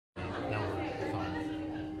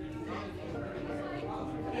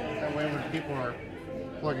people are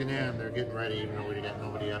plugging in, they're getting ready, even though we got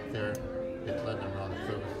nobody up there. It's letting them know the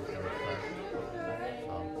service is going to start.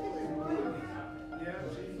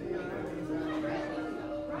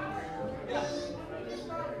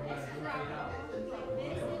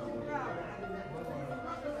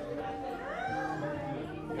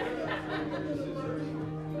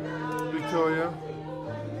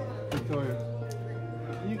 Victoria,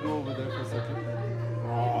 can you go over there for a second?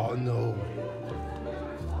 Oh no.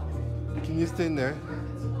 Can you stand there?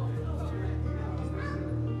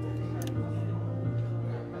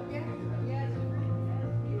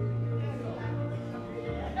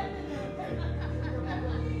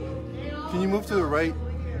 Can you move to the right?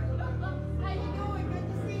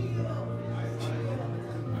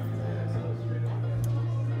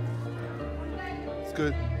 It's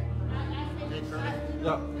good.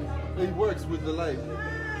 Yeah, it works with the light.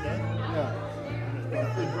 Yeah.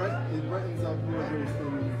 It brightens up whoever is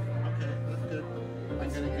filming. Okay, that's good. I'm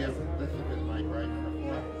going to give, this is the mic, right?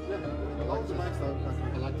 Yeah. All the mics are.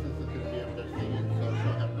 Alexis is going to be up there singing, so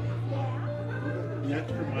she'll have the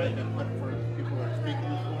extra mic I put for people who are speaking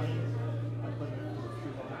this morning. I put it into the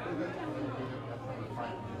speaker.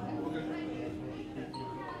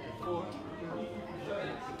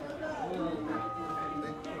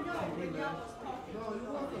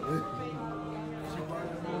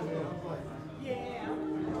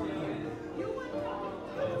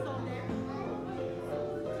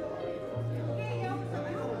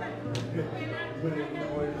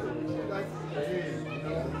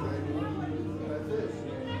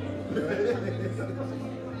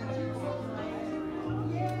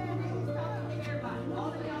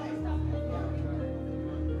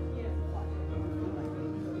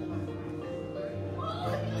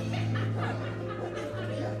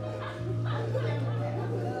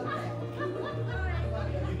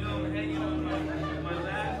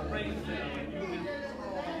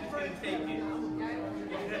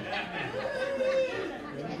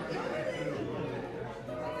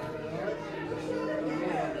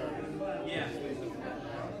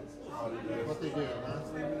 What they do, huh?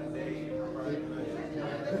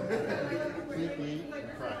 Sleep, eat, and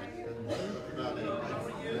cry. That's about it.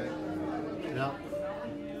 Yep.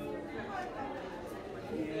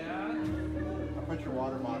 I'll put your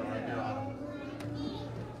water bottle right there on them.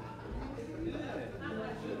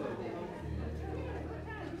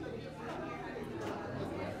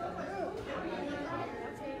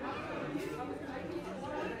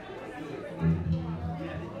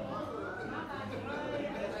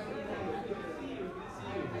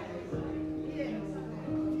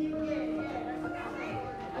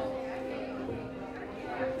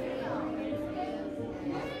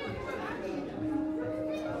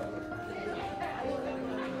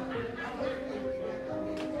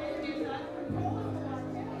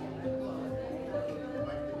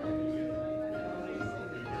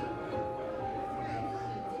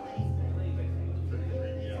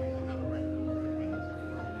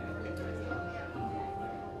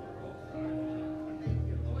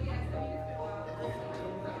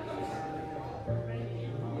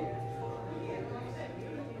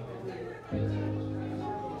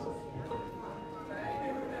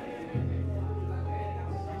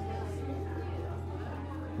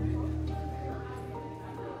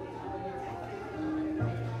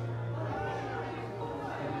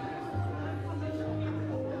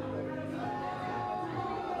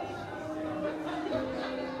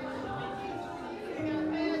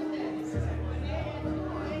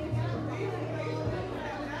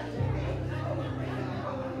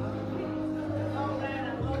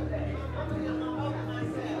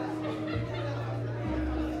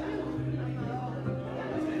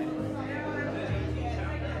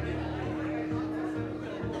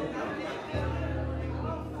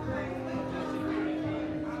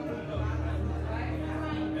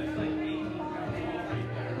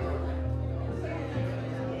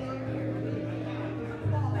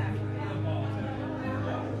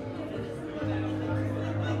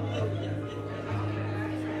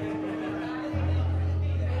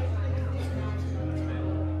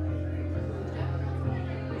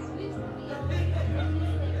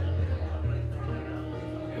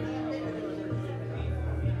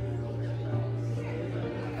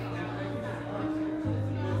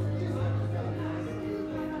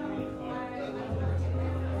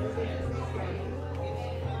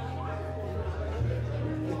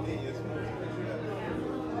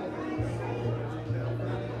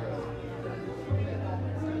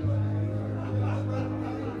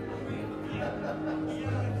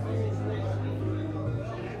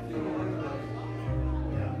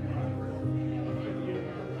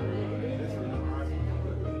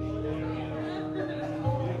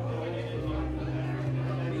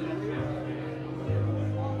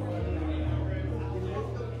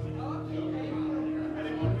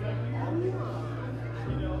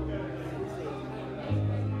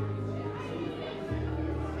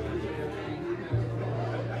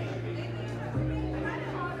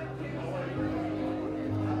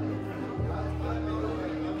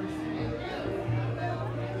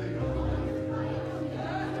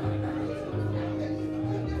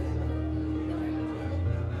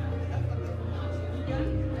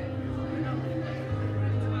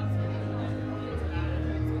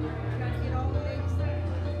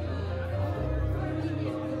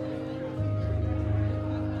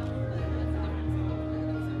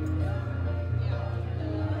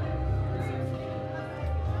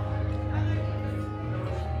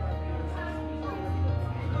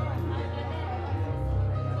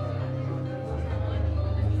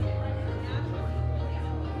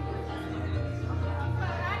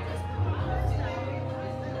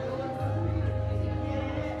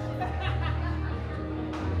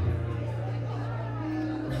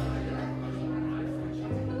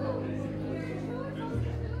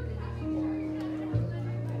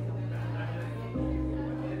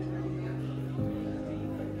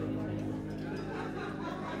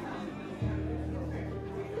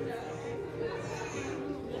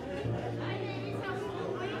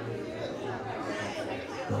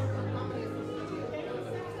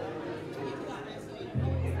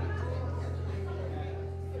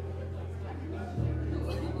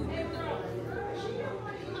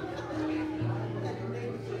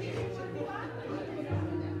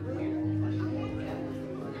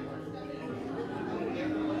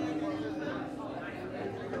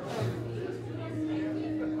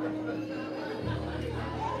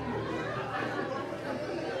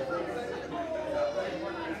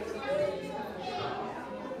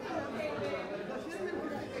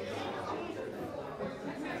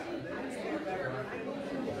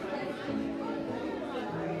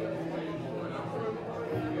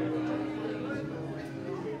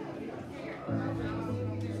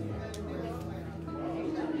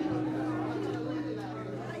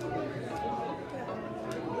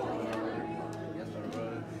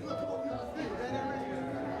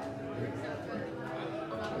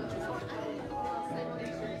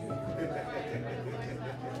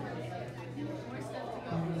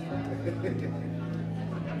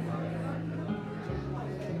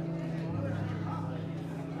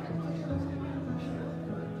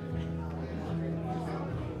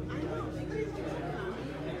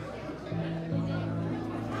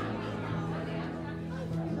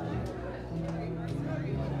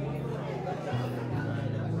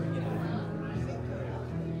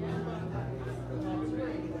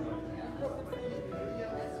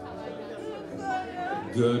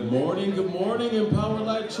 Good morning, Empower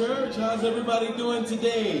Life Church. How's everybody doing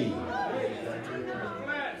today?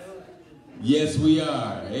 Yes, we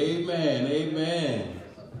are. Amen, amen.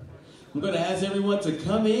 I'm going to ask everyone to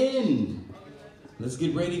come in. Let's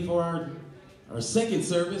get ready for our second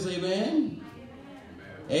service, amen?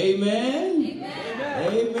 Amen?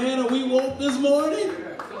 Amen. Amen. Are we woke this morning?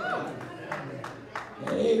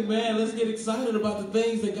 Amen. Let's get excited about the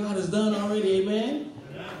things that God has done already, amen?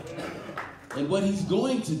 And what he's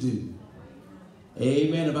going to do.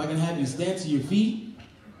 Amen. If I can have you stand to your feet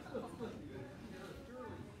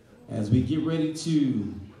as we get ready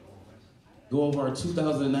to go over our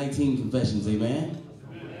 2019 confessions. Amen.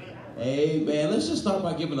 Amen. Let's just start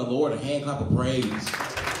by giving the Lord a hand clap of praise.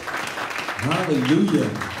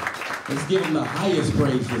 Hallelujah. Let's give him the highest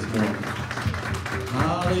praise this morning.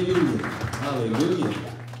 Hallelujah. Hallelujah.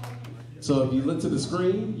 So if you look to the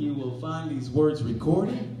screen, you will find these words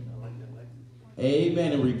recorded.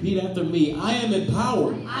 Amen. And repeat after me. I am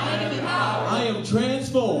empowered. I am empowered. I am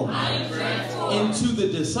transformed. I am transformed into the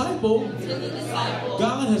disciple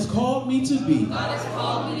God has called me to be. God has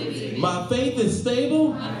called me to be. My faith is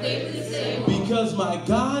stable. My faith is stable. Because my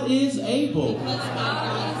God is able. Because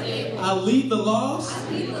God is able. I lead the lost. I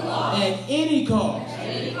lead the lost. At any cost.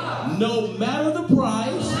 Any cost. No matter the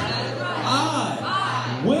price.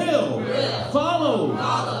 I will follow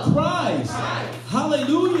Christ.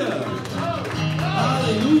 Hallelujah.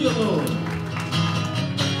 Hallelujah, Lord.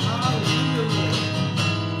 Hallelujah, Lord.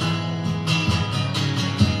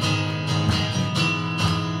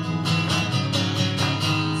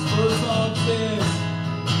 This first song says,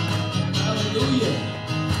 hallelujah.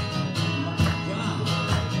 My God.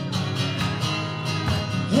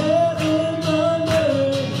 Heaven and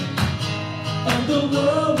earth and the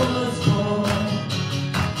world was born.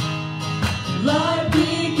 Life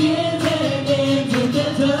begins and ends with the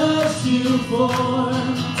dust you form.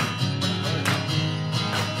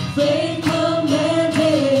 Faith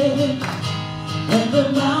commanded and the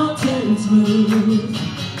mountains move.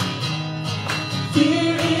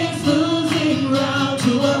 Fear is losing ground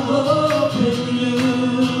to a hope in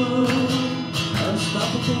you.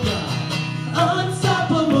 Unstoppable God.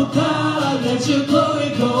 Unstoppable God, let your glory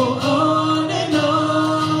go on and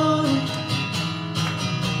on.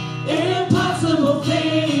 Impossible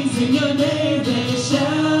things in your name, they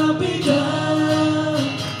shall be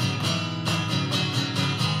done.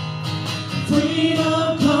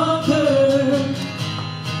 Freedom conquered,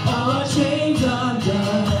 all chains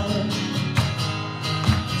undone.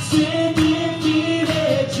 Sin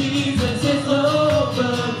defeated, Jesus is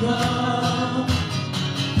overcome.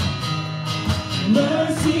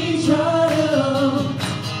 Mercy triumphed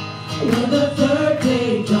when the third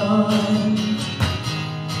day dawned.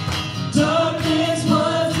 Darkness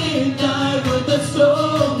was denied when the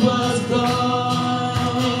storm was gone.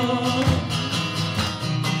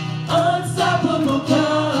 Unstoppable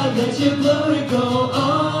God, let your glory go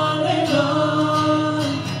on and on.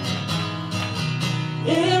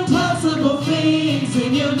 Impossible things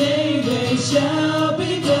in your name, they shall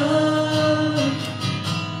be done.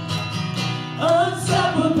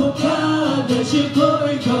 Unstoppable God, let your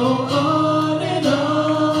glory go on and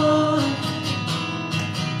on.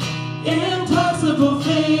 Impossible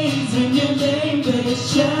things in your name, they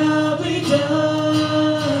shall be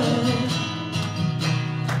done.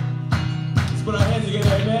 Let's put our hands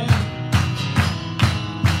together, amen.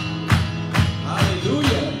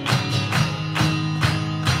 Hallelujah.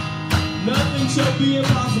 Nothing shall be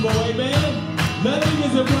impossible, amen. Nothing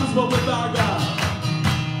is impossible with our God.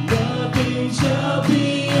 Nothing shall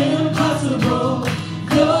be impossible.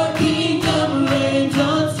 Your kingdom reigns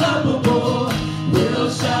unstoppable. We'll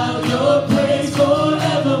shout your praise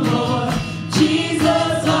forevermore.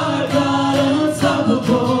 Jesus, our God,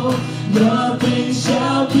 unstoppable. Nothing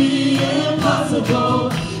shall be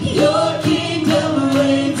impossible. Your kingdom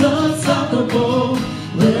reigns unstoppable.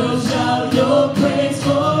 We'll shout your praise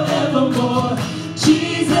forevermore.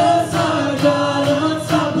 Jesus, our God,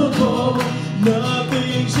 unstoppable.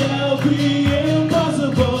 Nothing shall be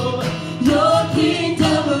impossible. Your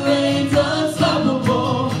kingdom reigns.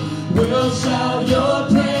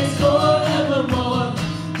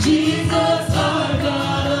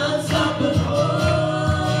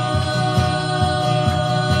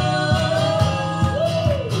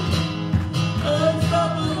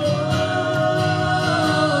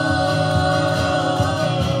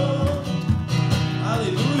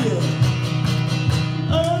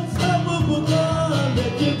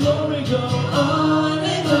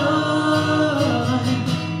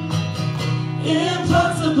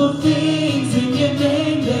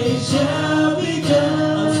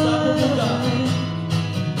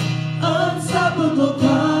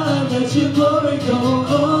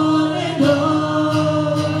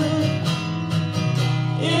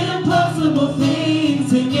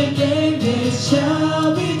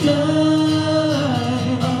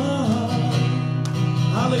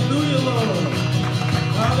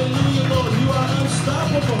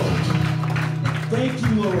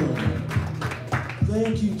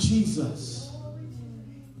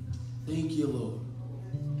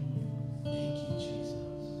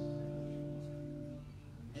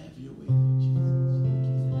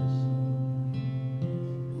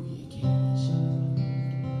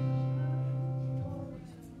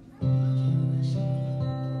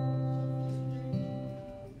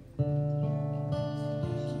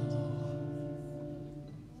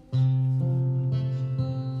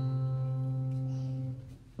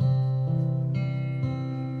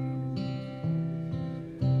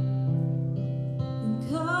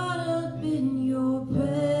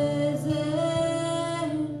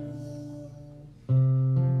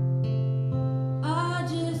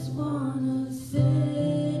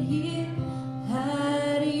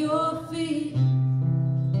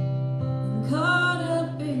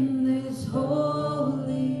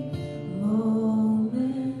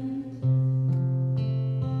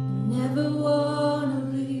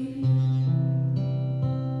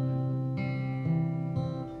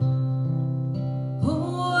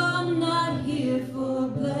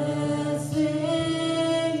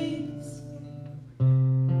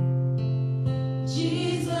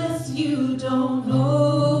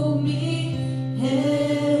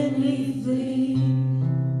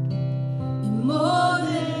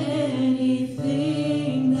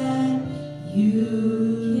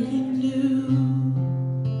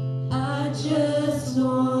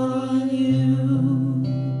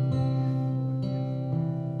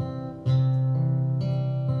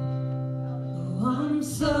 I'm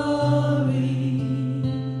sorry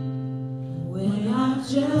when I've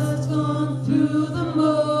just gone through the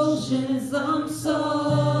motions. I'm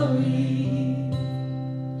sorry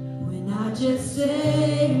when I just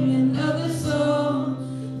sang another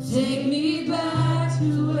song. Take me back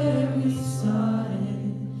to where we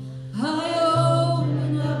started. I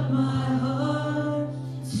open up my heart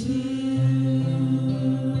to you.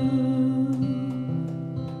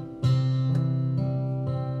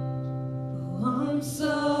 Oh, I'm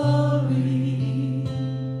sorry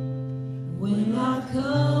when I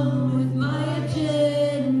come with my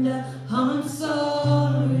agenda. I'm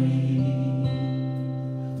sorry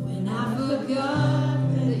when I forgot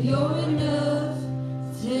that you're enough.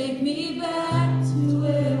 Take me back to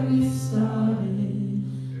where we started.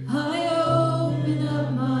 I open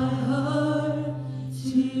up my heart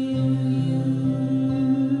to you.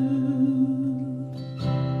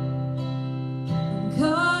 I'm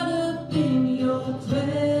caught up in your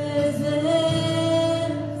presence.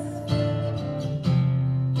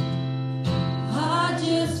 I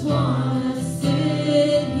just wanna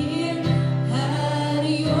sit here at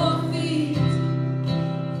your feet.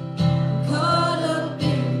 Caught up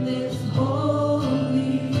in this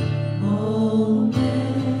holy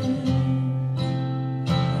moment.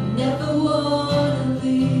 I never wanna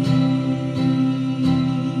leave.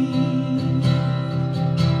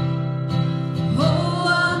 Oh,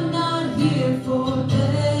 I'm not here for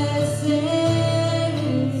blessings.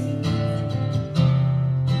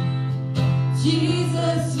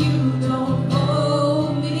 Jesus, you don't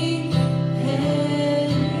owe me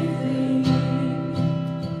anything.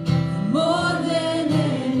 More than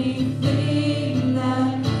anything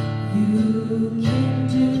that you can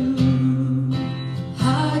do,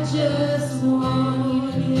 I just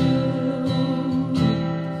want you.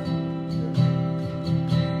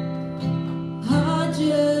 I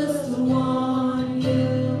just want you.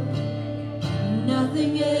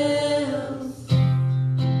 Nothing else.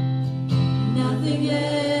 Nothing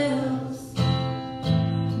else.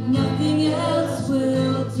 Nothing else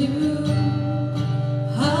will do.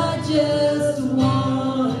 I just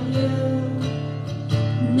want you.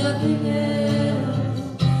 Nothing else.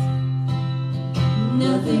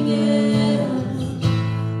 Nothing else.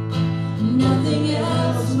 Nothing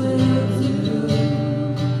else will do.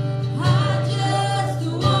 I just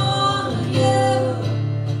want you.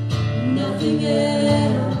 Nothing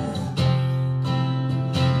else.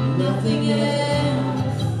 Nothing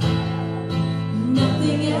else.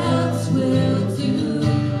 Nothing else will do.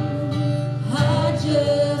 I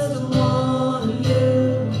just want you.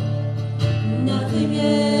 Nothing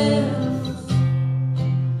else.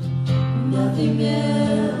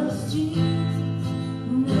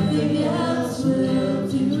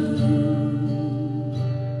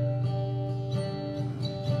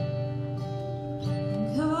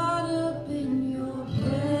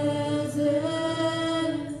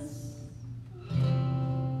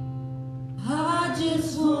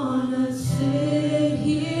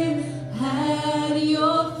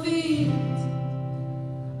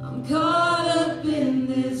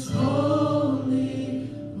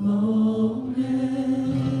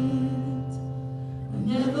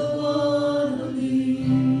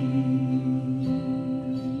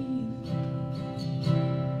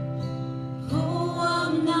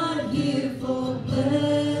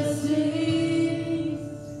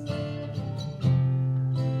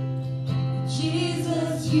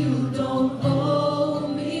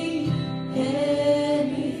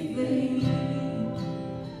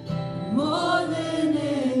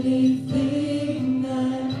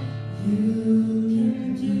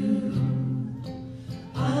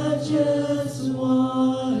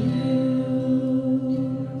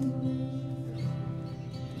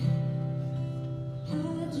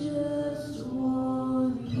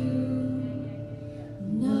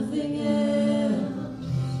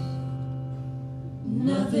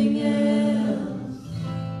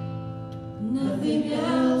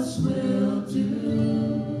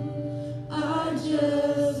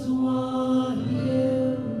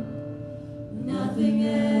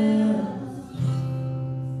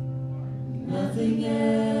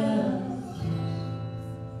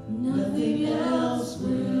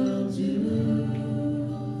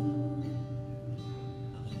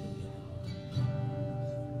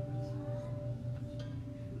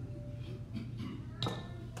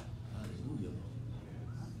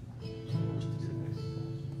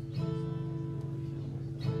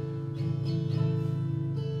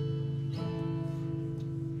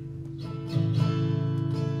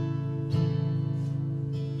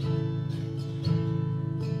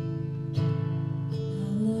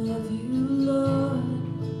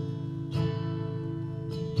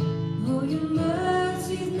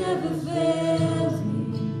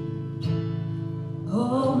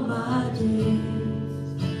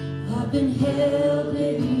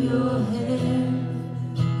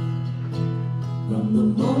 From the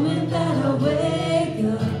moment that I wake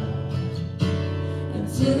up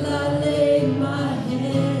until I lay my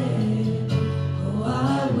head, oh,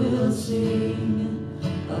 I will sing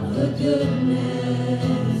of the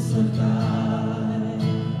goodness of God.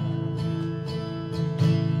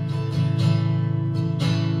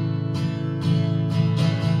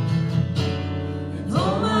 And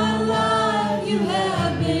all my life you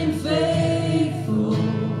have been faithful.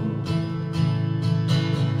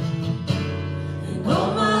 And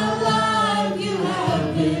all my life you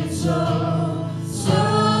have been so, so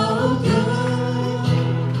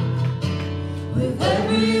good. With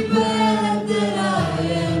every breath that I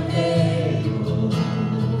am able,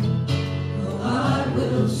 oh, I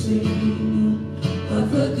will sing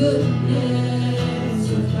of the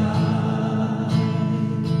goodness of God.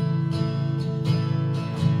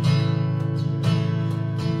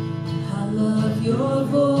 I love your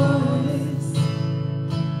voice.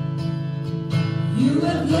 You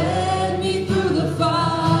have led me through the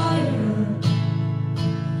fire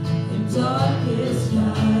in darkest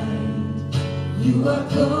night. You are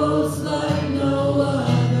close like no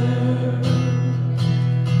other.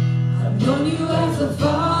 I've known you as a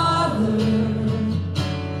father.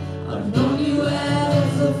 I've known you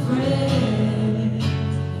as a friend.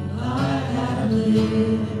 I have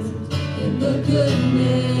lived in the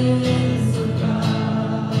goodness of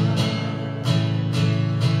God.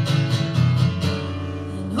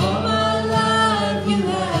 And all my life you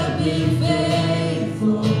have been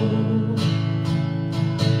faithful.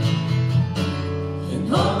 And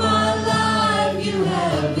all my life you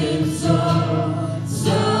have been so,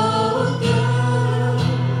 so good.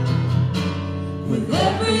 With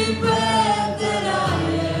every breath that I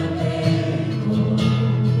am able,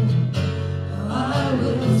 I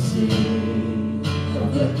will sing of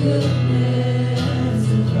the goodness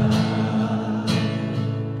of God.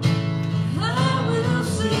 I will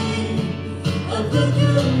sing of the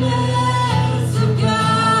goodness of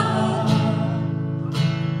God.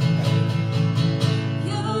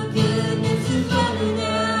 Your goodness is running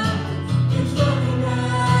out, it's running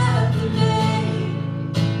after me.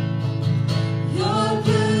 Your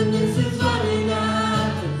goodness is running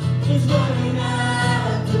out, it's running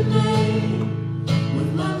after me.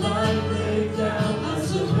 With my life laid down, I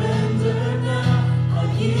surrender now. I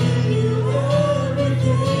give you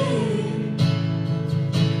everything.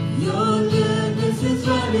 Your goodness is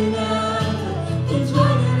running out, it's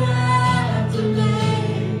running after me.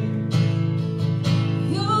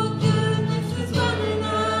 Your goodness is running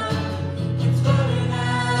out, it's running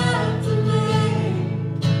after me.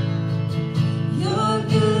 Your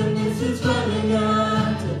goodness is running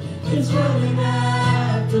out, it's running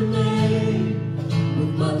after me.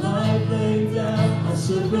 With my life laid down, I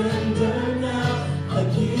surrender now. I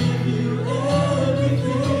give you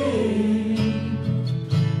everything.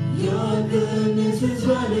 Your goodness is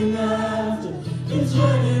running out, it's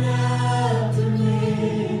running after me.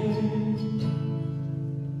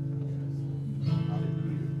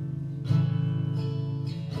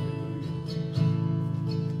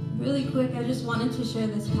 Really quick, I just wanted to share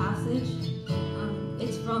this passage.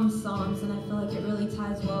 It's from Psalms, and I feel like it really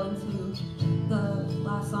ties well into the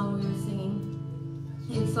last song we were singing.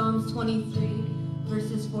 It's Psalms 23,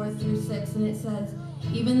 verses 4 through 6, and it says,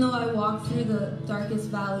 "Even though I walk through the darkest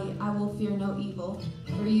valley, I will fear no evil,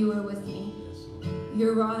 for you are with me.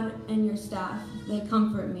 Your rod and your staff, they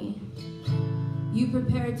comfort me. You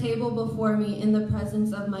prepare a table before me in the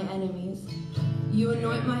presence of my enemies. You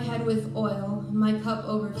anoint my head with oil, my cup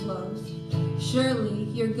overflows. Surely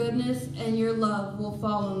your goodness and your love will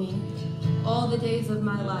follow me all the days of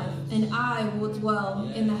my life, and I will dwell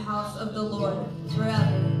in the house of the Lord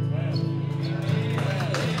forever."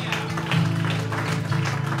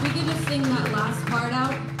 If we could just sing that last part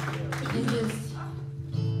out, and just,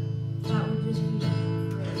 that would just be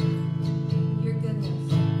great. Your goodness.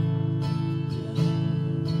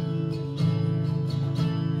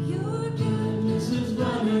 Your goodness is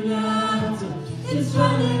running out, it's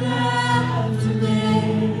running after me.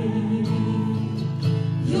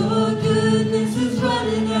 Your goodness is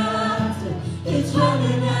running out, it's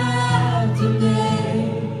running after me.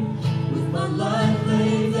 With my life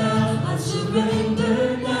laid down, I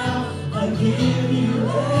surrender now. I give you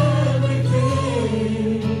everything.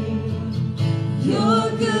 Your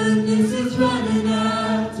goodness is running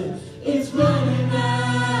out, it's running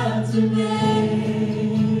after me.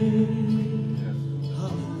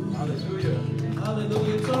 Hallelujah.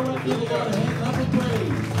 Hallelujah. It's all right, give the Lord a hand clap of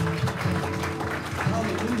praise.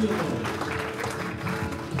 Hallelujah, Lord.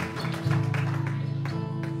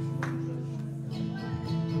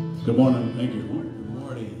 Good morning. Thank you. Good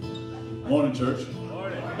morning. Morning, church.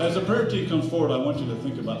 As the prayer team comes forward, I want you to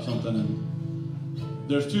think about something. And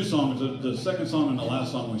there's two songs, the second song and the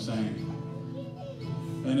last song we sang.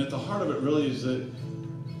 And at the heart of it really is that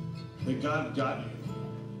God got you.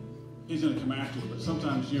 He's going to come after you. But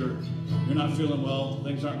sometimes you're not feeling well,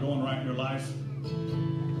 things aren't going right in your life.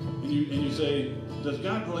 And you say, does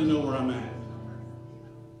God really know where I'm at?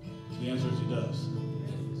 The answer is he does.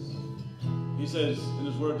 He says in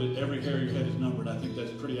his word that every hair of your head is numbered. I think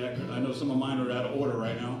that's pretty accurate. I know some of mine are out of order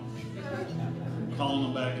right now. I'm calling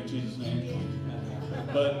them back in Jesus' name.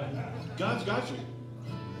 But God's got you.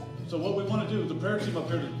 So what we want to do, the prayer team up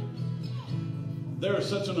here, there is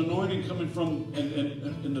such an anointing coming from,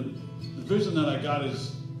 and the vision that I got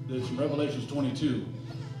is from Revelation 22.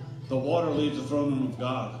 The water leaves the throne room of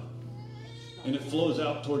God, and it flows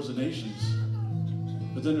out towards the nations.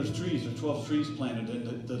 But then there's trees, there's 12 trees planted,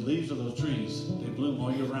 and the leaves of those trees, they bloom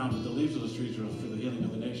all year round, but the leaves of those trees are for the healing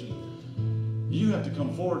of the nation. You have to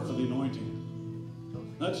come forward for the anointing.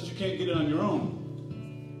 Not that you can't get it on your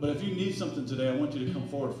own, but if you need something today, I want you to come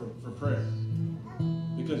forward for prayer.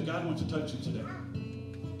 Because God wants to touch you today.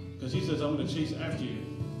 Because he says, I'm going to chase after you.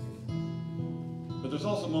 But there's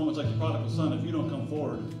also moments like the prodigal son, if you don't come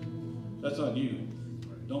forward, that's on you.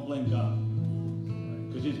 Don't blame God.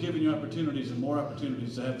 Because he's given you opportunities and more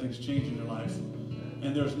opportunities to have things change in your life.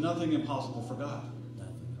 And there's nothing impossible for God.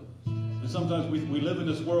 And sometimes we live in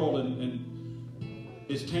this world and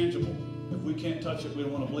it's tangible. If we can't touch it, we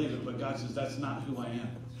don't want to believe it. But God says, that's not who I am.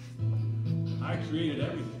 I created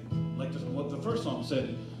everything. Like what the first song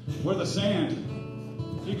said, we're the sand.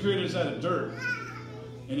 He created us out of dirt.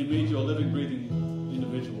 And he made you a living, breathing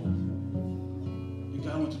individual. And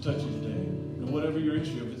God wants to touch you today. And whatever your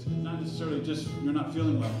issue, if it's not necessarily just you're not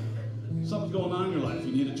feeling well. Something's going on in your life.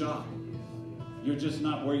 You need a job. You're just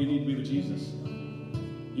not where you need to be with Jesus.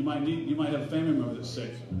 You might have a family member that's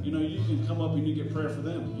sick. You know, you can come up and you get prayer for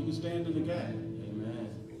them. You can stand in the gap. Amen.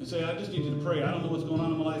 And say, I just need you to pray. I don't know what's going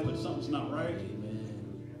on in my life, but something's not right. Amen.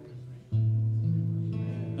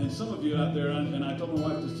 And some of you out there, and I told my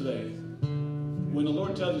wife this today, when the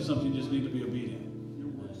Lord tells you something, you just need to be obedient.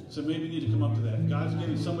 So maybe you need to come up to that. God's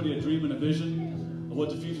giving somebody a dream and a vision of what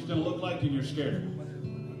the future's going to look like, and you're scared.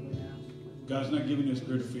 God's not giving you a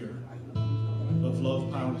spirit of fear, but of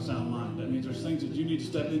love, power, and a sound mind. That means there's things that you need to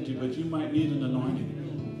step into, but you might need an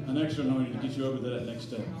anointing, an extra anointing to get you over to that next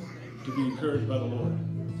step, to be encouraged by the Lord.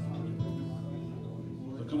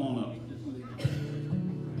 So come on up.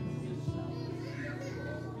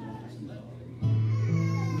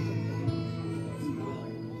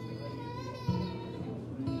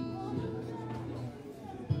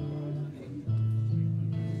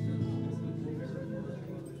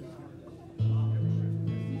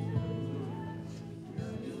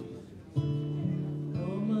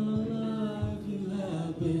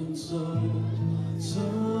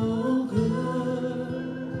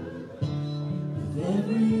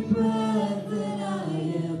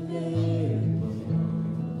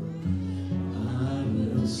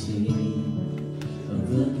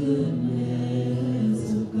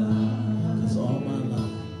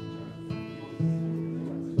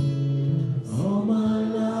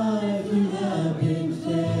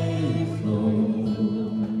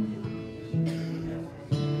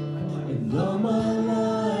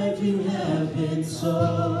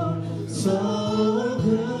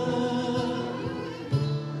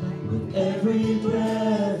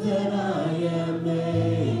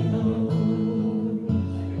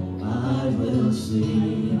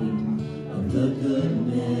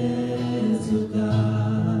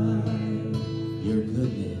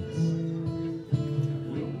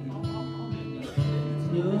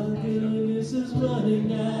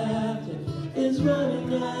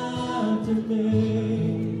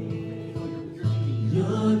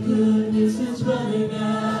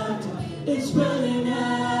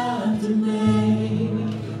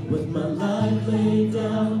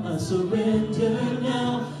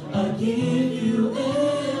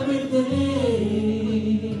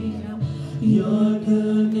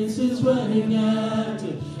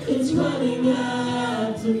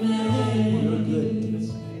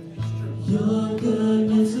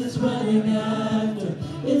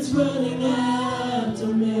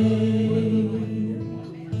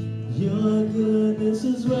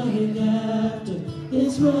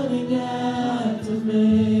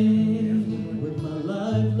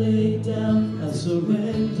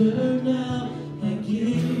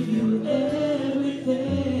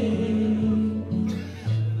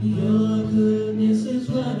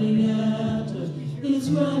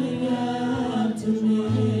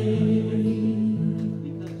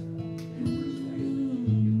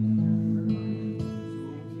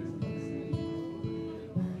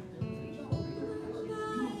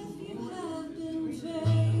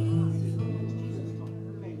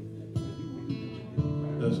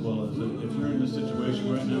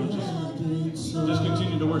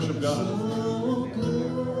 worship God.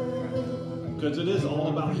 Because it is all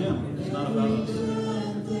about Him. It's not about us.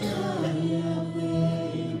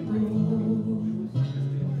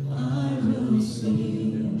 I will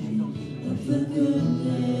sing of the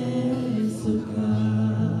goodness of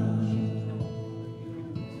God.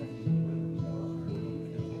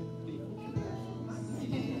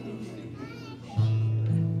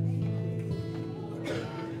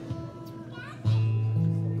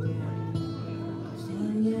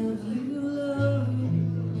 I love you, Lord.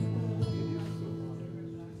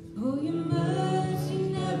 Oh, your mercy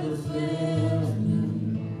never fails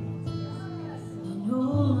me. In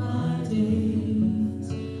all my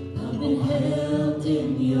days, I've been held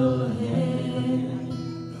in your hand.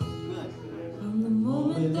 From the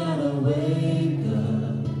moment that I wake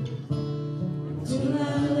up till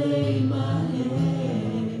I lay my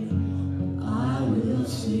head, I will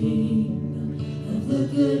sing of the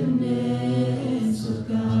goodness of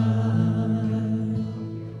God.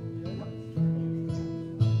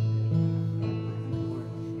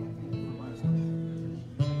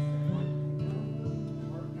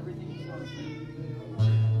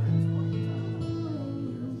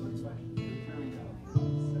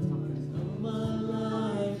 My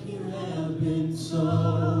life, you have been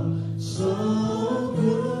so, so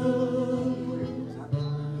good.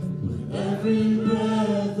 With every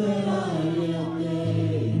breath that I am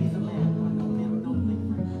able,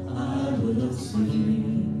 I will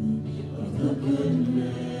sing of the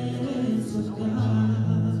goodness of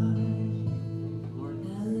God.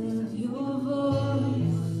 I love your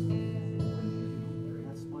voice.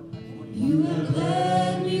 You have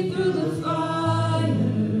led me through the fire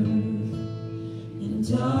in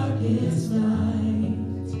darkest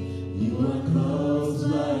night. You are close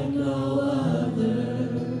like no other.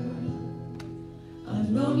 I've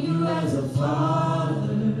known you as a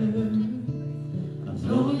father. I've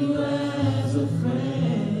known you as a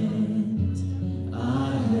friend.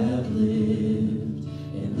 I have lived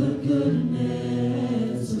in the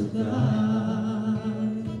goodness of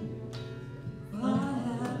God. I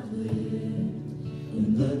have lived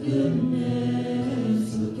in the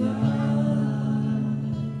goodness of God.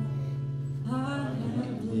 I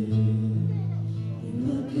have lived in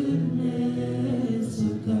the goodness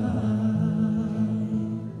of God.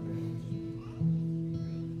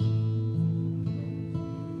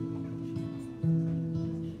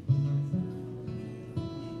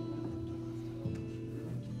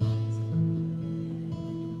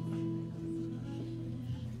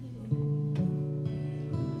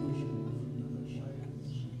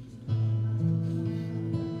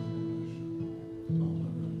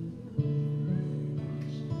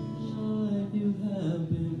 Lord, you have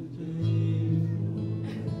been faithful,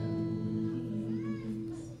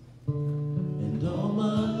 and all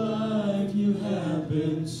my life you have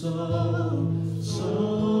been so,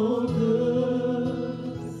 so good.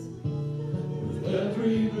 With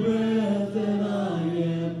every breath that I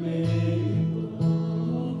am able,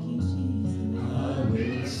 I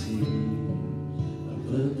will sing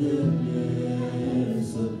of the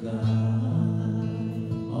goodness of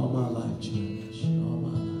God. All my life, church, all my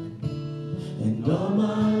life. And all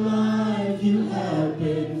my life you have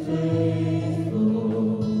been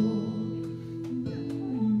faithful.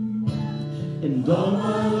 And all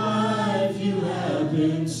my life you have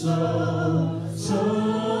been so,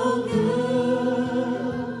 so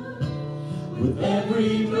good. With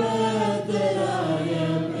every breath that I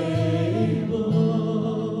am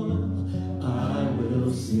able, I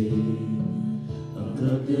will sing of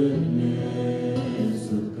the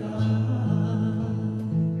goodness of God.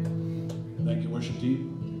 Thank you, worship team.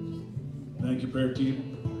 Thank you, prayer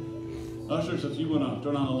team. Ushers, if you want to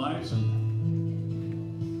turn on the lights, and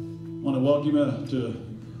want to welcome you to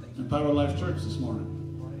Empower Life Church this morning.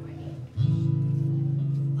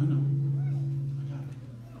 I know. I got it.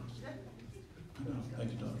 I know. Thank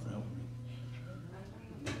you, daughter, for helping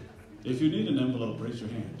me. If you need an envelope, raise your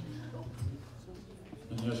hand.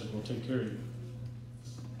 And the ushers will take care of you.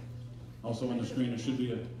 Also on the screen, there should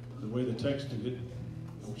be the way to text to get.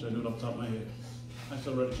 I wish I knew it off the top of my head. I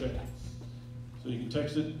still write a check. So you can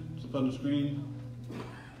text it. It's up on the screen.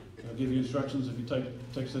 I'll give you instructions if you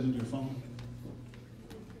text it into your phone.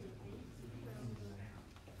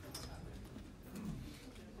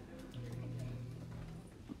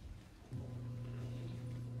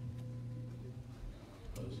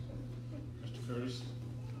 Mr. Curtis,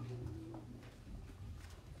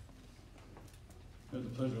 I had the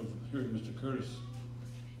pleasure of hearing Mr. Curtis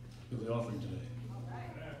give the offering today.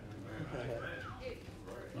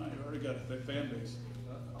 Wow, you already got a thick fan base.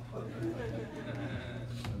 All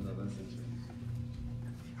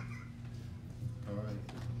right.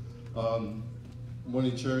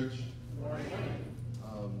 Morning, church.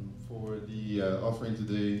 For the offering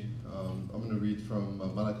today, I'm going to read from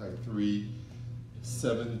Malachi 3,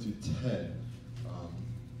 7 to 10.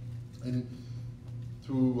 And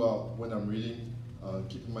throughout when I'm reading,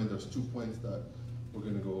 keep in mind there's 2 points that we're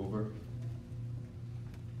going to go over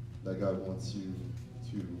that God wants you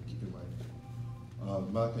to keep in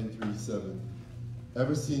mind. Malachi 3, 7.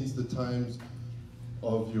 Ever since the times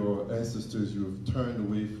of your ancestors, you have turned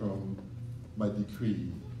away from my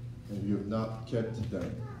decree, and you have not kept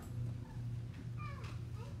them.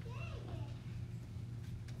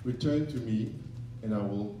 Return to me, and I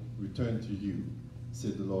will return to you,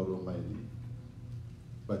 said the Lord Almighty.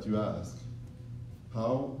 But you ask,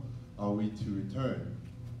 how are we to return?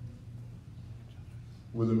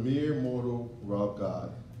 Will a mere mortal rob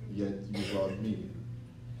God, yet you rob me?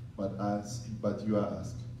 But you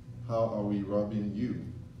ask, how are we robbing you?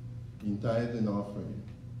 In tithe and offering,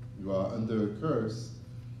 you are under a curse,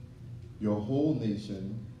 your whole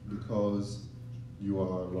nation, because you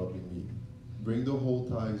are robbing me. Bring the whole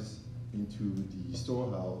tithes into the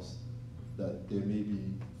storehouse, that there may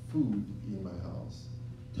be food in my house.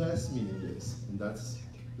 Test me in this, and that's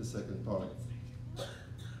the second part.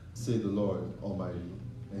 Say the Lord Almighty,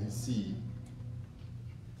 and see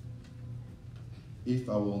if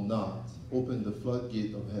I will not open the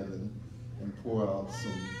floodgate of heaven and pour out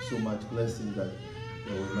so much blessing that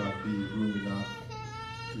there will not be room enough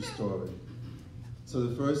to store it. So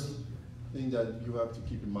the first thing that you have to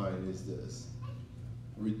keep in mind is this.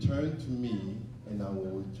 Return to me, and I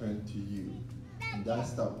will return to you. And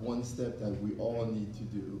that's that one step that we all need to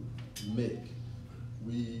do, make.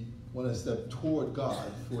 We want to step toward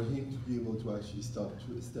God for him to be able to actually step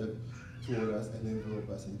toward us and envelop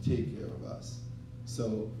us and take care of us.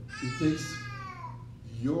 So it takes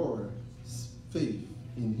your faith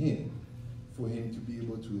in him for him to be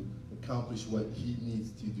able to accomplish what he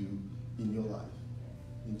needs to do in your life.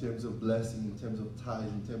 In terms of blessing, in terms of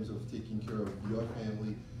tithes, in terms of taking care of your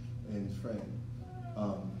family and friend.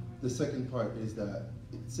 The second part is that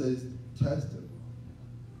it says, test him.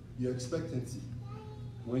 Your expectancy.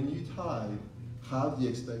 When you tithe, have the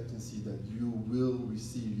expectancy that you will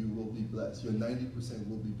receive, you will be blessed. Your 90%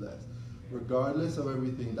 will be blessed. Regardless of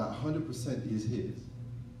everything, that 100% is his.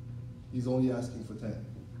 He's only asking for 10.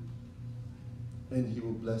 And he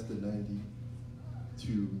will bless the 90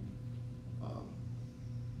 to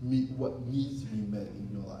meet what needs to be met in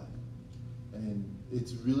your life. And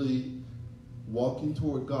it's really walking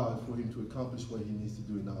toward God for him to accomplish what he needs to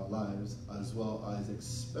do in our lives, as well as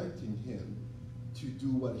expecting him to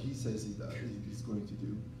do what he says he's going to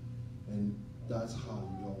do. And that's how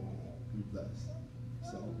we all will be blessed.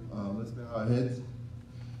 So let's bow our heads.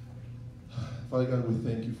 Father God, we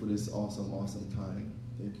thank you for this awesome, awesome time.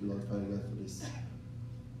 Thank you, Lord, Father God, for this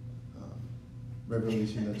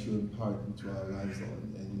revelation that you impart into our lives, Lord,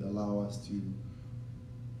 and allow us to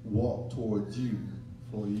walk towards you,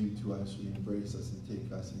 for you to actually embrace us and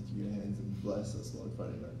take us into your hands and bless us, Lord,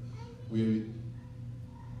 Father God. We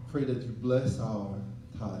pray that you bless our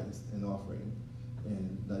tithes and offering,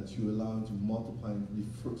 and that you allow them to multiply and be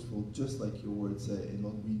fruitful, just like your word said. And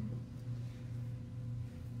Lord, we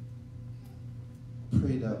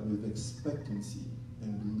pray that with expectancy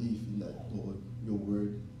and belief in that, Lord, your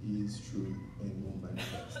word is true and will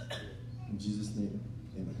manifest. In Jesus' name,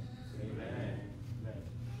 amen. Amen.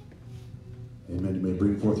 Amen. You may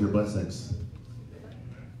bring forth your blessings.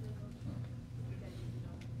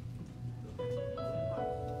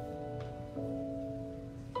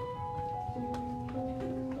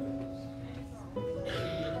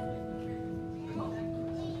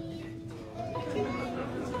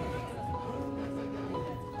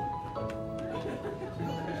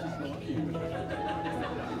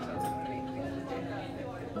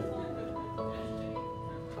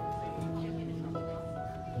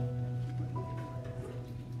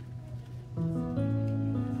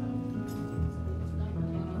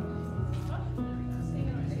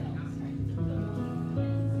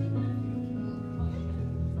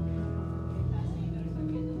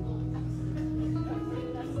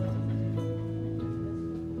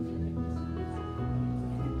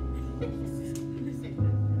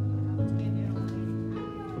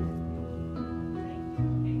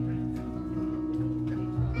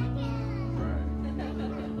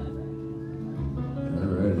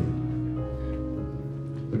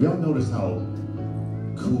 Have y'all noticed how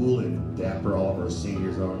cool and dapper all of our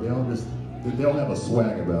seniors are? They all have a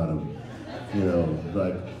swag about them. You know,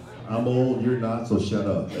 like, I'm old, you're not, so shut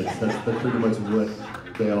up. That's pretty much what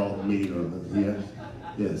they all mean. Yeah,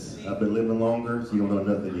 yes. I've been living longer, so you don't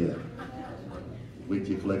know nothing yet. Wait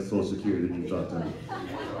till you collect Social Security and you talk to me.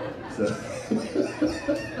 So.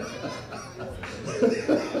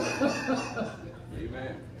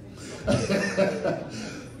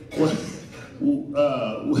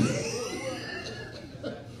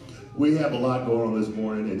 We have a lot going on this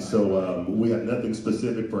morning, and so we have nothing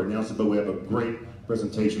specific for announcement, but we have a great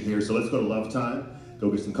presentation here. So let's go to Love Time, go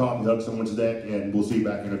get some coffee, hug someone's neck, and we'll see you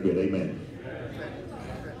back in a bit. Amen.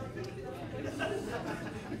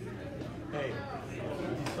 Hey, you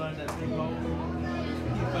find that big hole?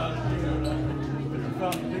 You found a big hole. You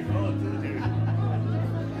found a big hole too.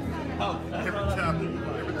 Oh, Every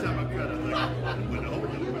time I cut it, like, went over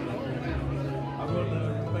the window. I wrote that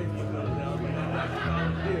on your Facebook the other day. I was like, I found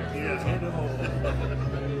a deer. Yes. In the hole.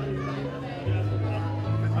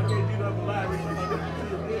 I can't do that for live. I didn't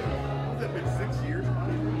see a deer. Has that been 6 years?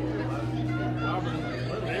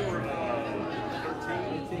 They were 13,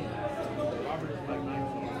 18. Robert is like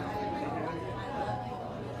 19.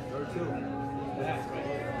 32. That's right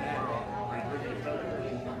here.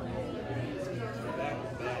 That was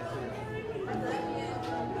bad too.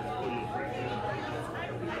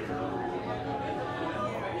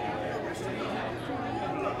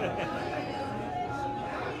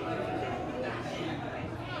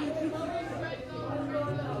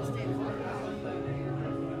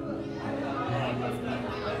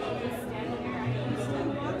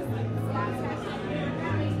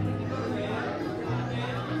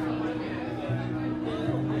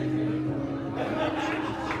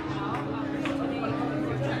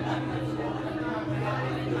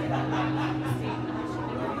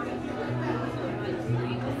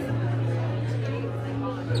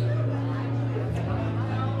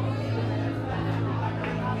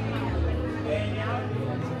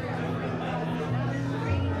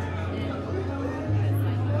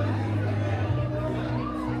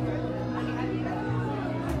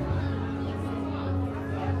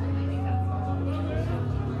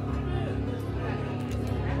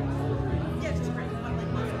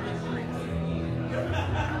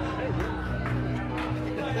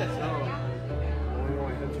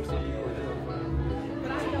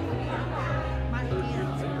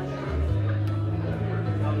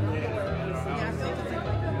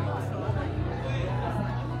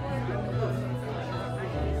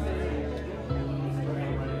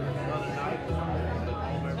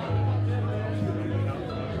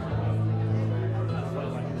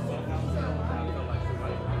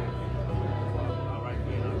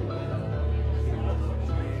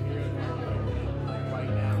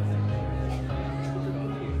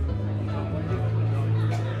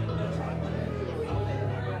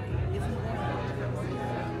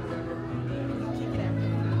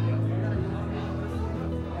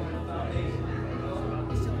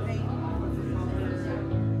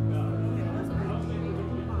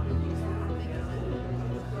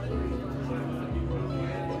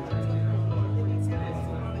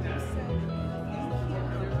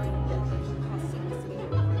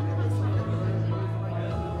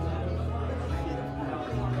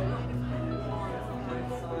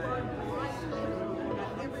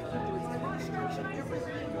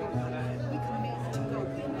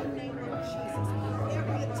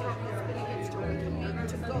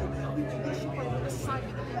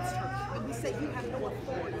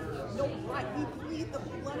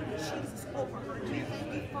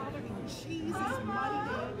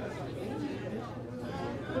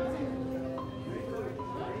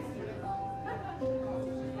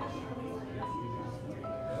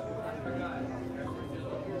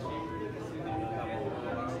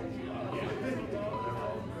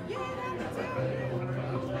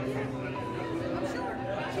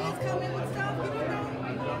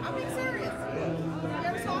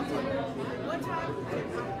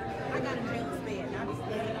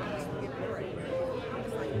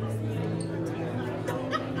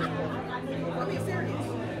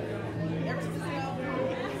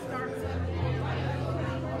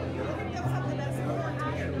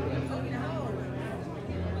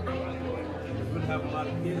 Have a lot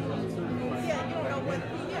of kids on the too. Like, yeah, you don't know what.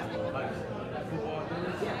 Yeah. Like football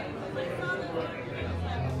games. Yeah.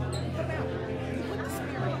 Come out. You put the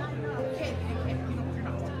spirit. Can't. You know, you're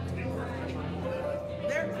not.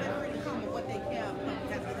 They're ready to come with what they have.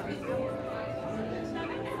 That's what they do.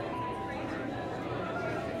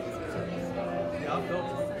 Yeah, I felt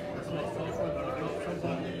it. I smell sulfur. I felt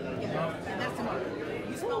somebody. Yeah, and that's tomorrow.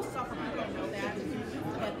 You smell sulfur, you don't know that.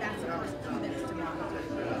 But that's the first two that's tomorrow.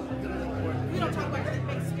 We don't talk about it, it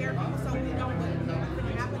makes scared people.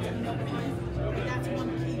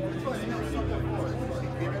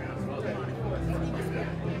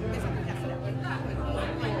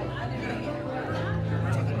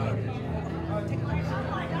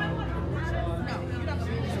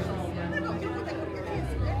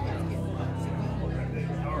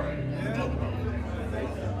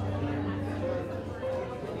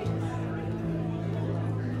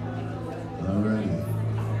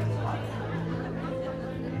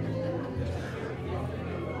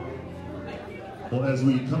 Well, as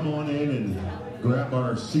we come on in and grab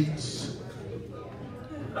our seats,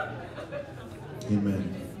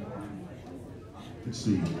 amen. Let's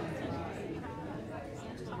see.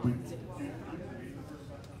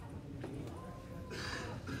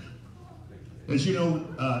 As you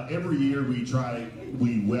know, every year we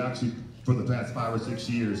actually, for the past 5 or 6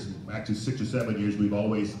 years, actually 6 or 7 years, we've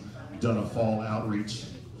always done a fall outreach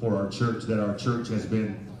for our church that our church has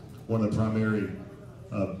been one of the primary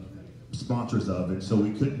sponsors of. And so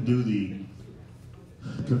we couldn't do the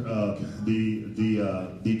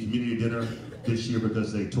community dinner this year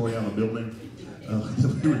because they tore down the building.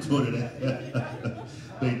 We were doing it,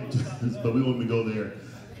 but we wouldn't go there.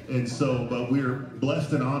 And so, but we're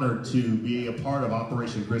blessed and honored to be a part of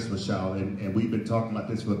Operation Christmas Child, and we've been talking about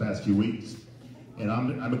this for the past few weeks, and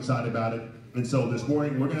I'm excited about it. And so this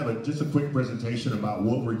morning we're going to have just a quick presentation about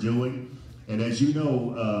what we're doing. And as you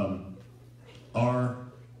know, our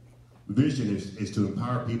vision is to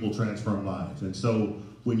empower people, transform lives. And so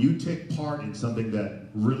when you take part in something that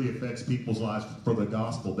really affects people's lives for the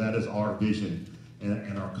gospel, that is our vision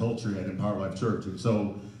and our culture at Empower Life Church. And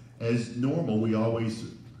so as normal, we always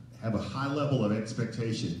have a high level of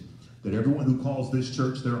expectation that everyone who calls this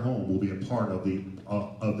church their home will be a part of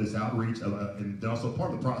this outreach, and also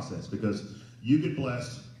part of the process, because you get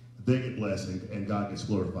blessed, they get blessed, and God gets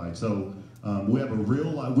glorified. So we have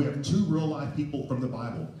two real life people from the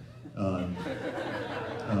Bible,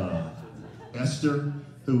 Esther,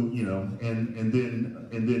 who and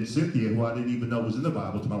then Cynthia, who I didn't even know was in the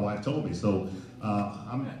Bible till my wife told me. So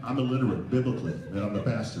I'm illiterate biblically, and I'm the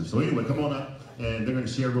pastor. So anyway, come on up. And they're going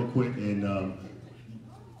to share real quick, and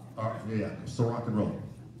so rock and roll.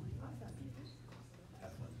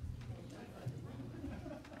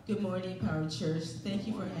 Good morning, Power Church. Thank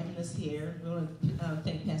you for having us here. We want to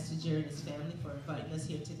thank Pastor Jared and his family for inviting us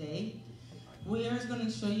here today. We are going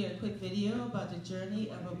to show you a quick video about the journey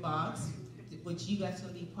of a box, which you guys are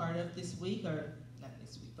going to be part of this week, or not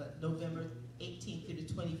this week, but November 18th through the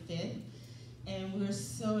 25th. And we're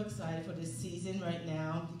so excited for this season right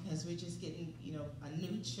now because we're just getting, a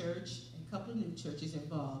new church, a couple of new churches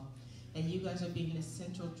involved. And you guys are being a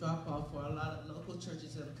central drop-off for a lot of local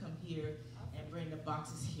churches that will come here and bring the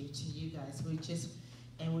boxes here to you guys.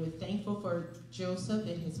 We're thankful for Joseph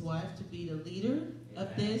and his wife to be the leader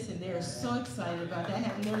of this, and they're so excited about that. I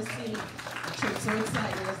have never seen a church so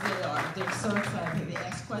excited as they are. They're so excited. They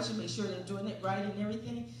ask questions, make sure they're doing it right and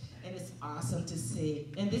everything. And it's awesome to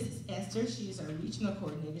see. And this is Esther. She's our regional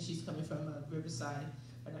coordinator. She's coming from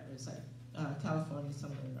California,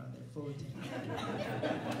 somewhere around there, Fullerton.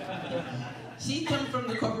 She's coming from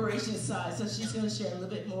the corporation side, so she's going to share a little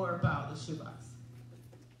bit more about the shoebox.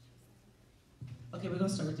 Okay, we're going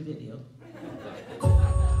to start with the video.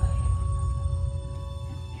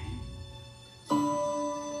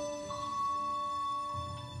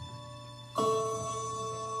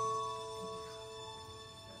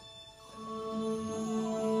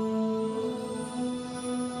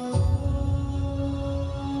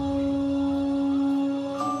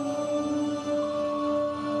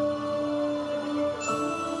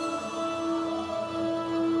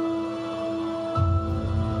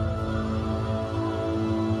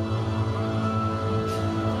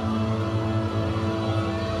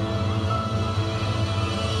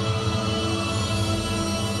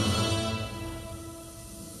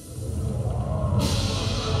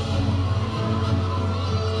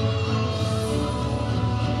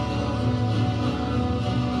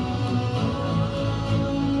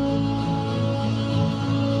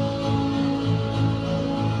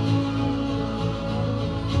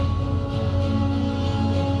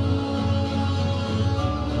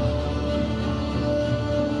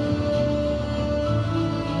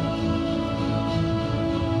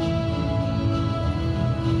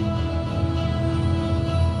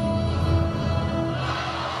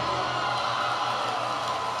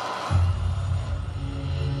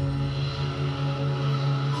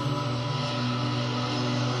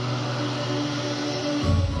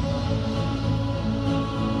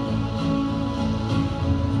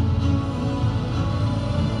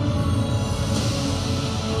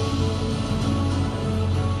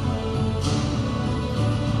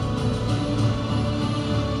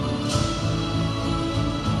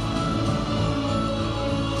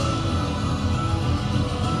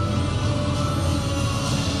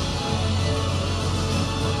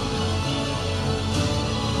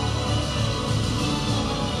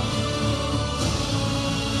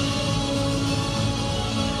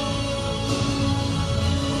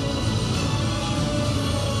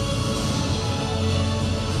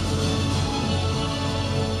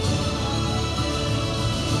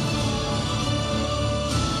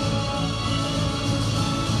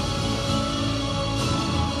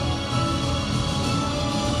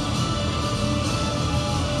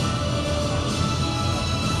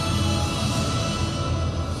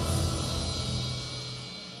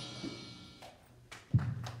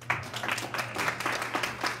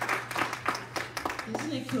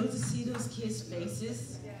 Isn't it cool to see those kids'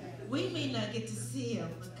 faces? We may not get to see them,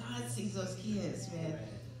 but God sees those kids, man.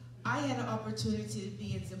 I had an opportunity to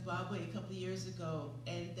be in Zimbabwe a couple of years ago,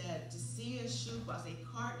 and to see a shoebox, a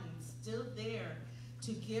carton still there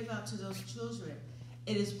to give out to those children.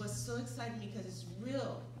 It is what's so exciting because it's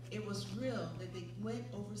real. It was real that they went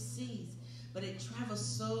overseas, but it travels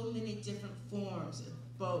so many different forms: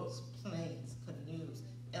 boats, planes, canoes,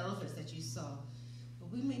 elephants that you saw.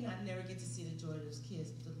 But we may not never get to see the joy of those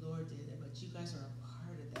kids, but the Lord did it. But you guys are a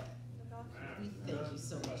part of that. We thank you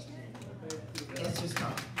so much. Yes, just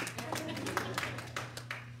talk.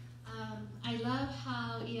 I love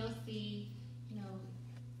how ELC,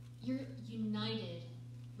 you're united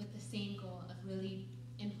with the same goal of really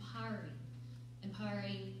empowering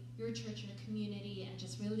your church, your community, and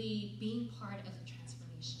just really being part of the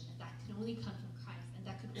transformation. And that can only come from Christ, and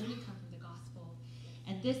that could only come from the gospel.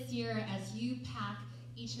 And this year, as you pack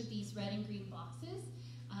each of these red and green boxes,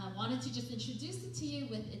 I wanted to just introduce it to you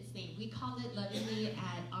with its name. We call it lovingly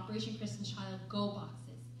at Operation Christian Child Go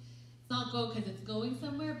Boxes. It's not go because it's going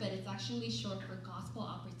somewhere, but it's actually short for gospel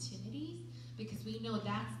opportunities, because we know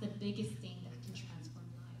that's the biggest thing that can transform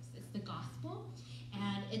lives. It's the gospel,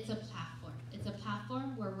 and it's a platform. It's a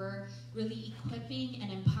platform where we're really equipping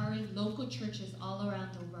and empowering local churches all around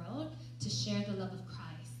the world to share the love of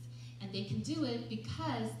Christ. And they can do it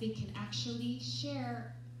because they can actually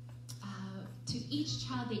share to each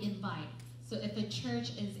child they invite. So if a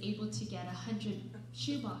church is able to get 100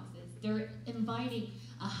 shoeboxes, they're inviting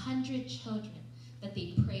 100 children that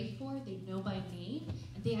they pray for, they know by name,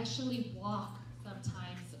 and they actually walk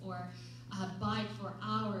sometimes or bide for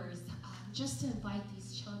hours just to invite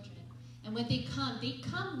these children. And when they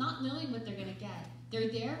come not knowing what they're going to get.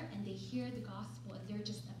 They're there and they hear the gospel and they're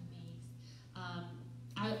just amazed.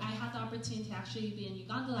 I had the opportunity to actually be in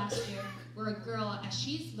Uganda last year, where a girl, as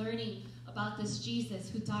she's learning about this Jesus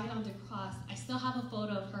who died on the cross, I still have a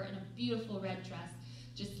photo of her in a beautiful red dress,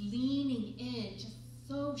 just leaning in, just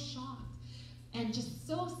so shocked and just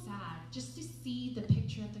so sad, just to see the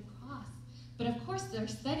picture of the cross. But of course, their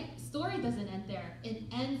story doesn't end there. It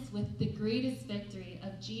ends with the greatest victory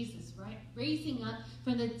of Jesus, right? Raising up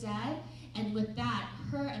from the dead, and with that,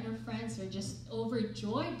 her and her friends are just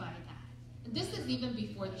overjoyed by that. And this is even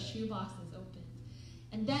before the shoebox is opened.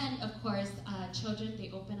 And then, of course, children, they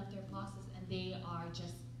open up their boxes and they are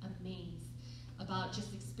just amazed about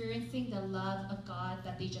just experiencing the love of God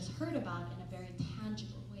that they just heard about in a very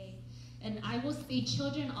tangible way. And I will say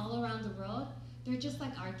children all around the world, they're just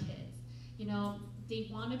like our kids. You know, they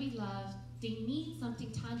want to be loved. They need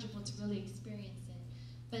something tangible to really experience it.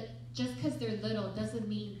 But just because they're little doesn't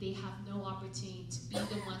mean they have no opportunity to be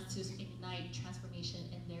the ones to ignite transformation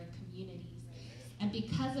in their communities. And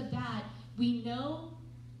because of that, we know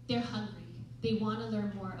they're hungry. They want to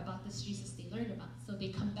learn more about this Jesus they learned about. So they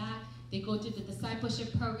come back, they go through the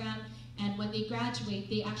discipleship program, and when they graduate,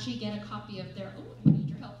 they actually get a copy of their own, I need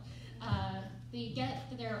your help. They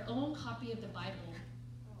get their own copy of the Bible.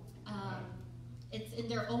 It's in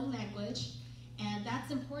their own language, and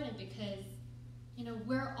that's important because, you know,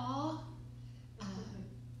 we're all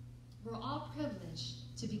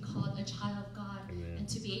privileged to be called a child of God. Amen. And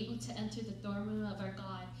to be able to enter the throne room of our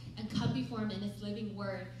God and come before Him in His living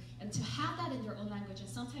Word, and to have that in their own language. And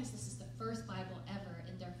sometimes this is the first Bible ever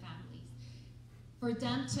in their families. For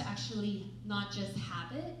them to actually not just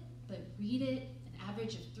have it, but read it an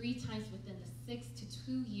average of 3 times within the 6 to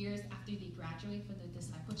 2 years after they graduate from the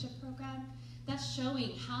discipleship program, that's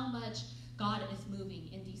showing how much God is moving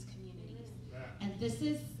in these communities. And this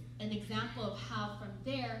is an example of how from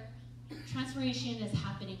there, transformation is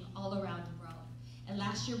happening all around the world. And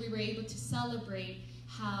last year we were able to celebrate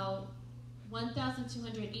how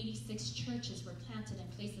 1,286 churches were planted in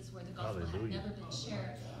places where the gospel had never been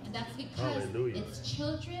shared. And that's because it's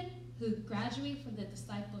children who graduate from the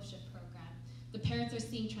discipleship program. The parents are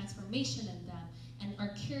seeing transformation in them and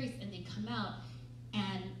are curious, and they come out.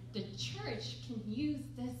 And the church can use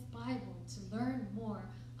this Bible to learn more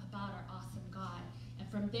about our awesome God. And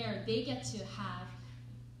from there, they get to have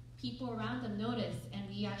people around them notice, and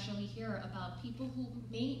we actually hear about people who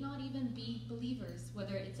may not even be believers,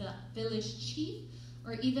 whether it's a village chief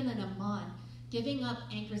or even an imam, giving up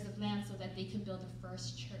acres of land so that they can build a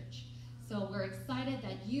first church. So we're excited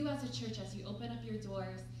that you as a church, as you open up your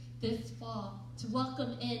doors this fall, to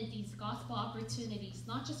welcome in these gospel opportunities,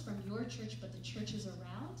 not just from your church, but the churches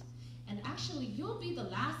around. And actually, you'll be the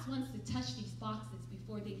last ones to touch these boxes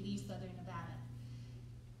before they leave Southern Nevada.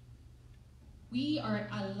 We are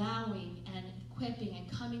allowing and equipping and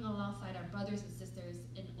coming alongside our brothers and sisters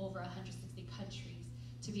in over 160 countries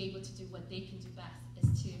to be able to do what they can do best,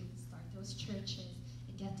 is to start those churches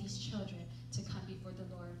and get these children to come before the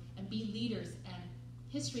Lord and be leaders and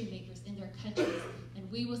history makers in their countries.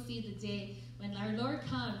 And we will see the day when our Lord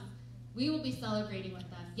comes, we will be celebrating with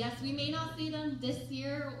them. Yes, we may not see them this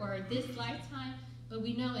year or this lifetime, but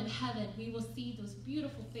we know in heaven we will see those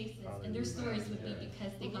beautiful faces, and their stories would be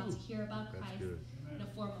because they got to hear about Christ in the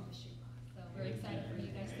form of a shoebox. So we're excited for you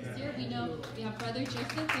guys this year. We know we have Brother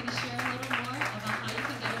Joseph going to share a little more about how you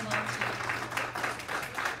can get involved too.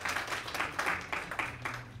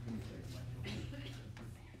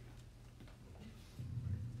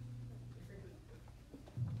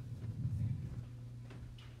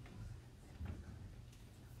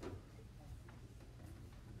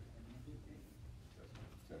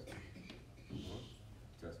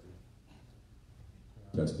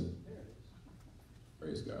 Testing.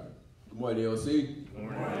 Praise God. Good morning, LC. Good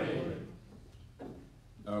morning.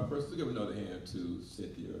 First, let's give another hand to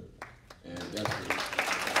Cynthia. And that's for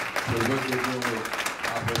the work they're doing with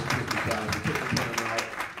Operation Christmas Child. We took the time out.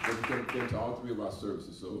 They've been to all 3 of our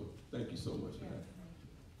services, so thank you so much for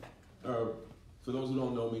that. For those who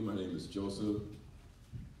don't know me, my name is Joseph.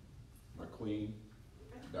 My queen,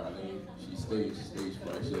 Darlene, she's stage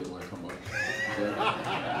fright. She doesn't want to come up.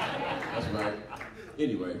 That's right.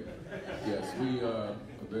 Anyway, yes, we are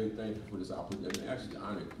very thankful for this opportunity, and actually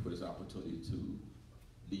honored for this opportunity to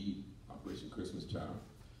lead Operation Christmas Child.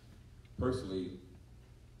 Personally,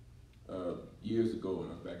 years ago when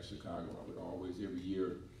I was back in Chicago, I would always, every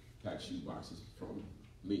year, pack shoe boxes from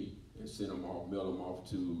me and send them off, mail them off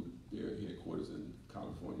to their headquarters in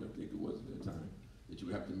California, I think it was at that time, that you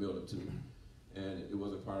would have to mail it to. And it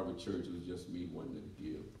wasn't part of a church, it was just me wanting to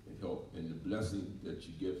give and help. And the blessing that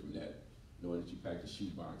you get from that, knowing that you pack the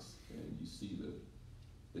shoebox and you see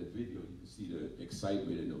that video, you can see the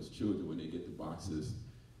excitement in those children when they get the boxes.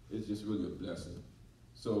 It's just really a blessing.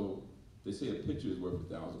 So they say a picture is worth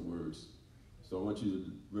 1,000 words. So I want you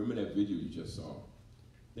to remember that video you just saw.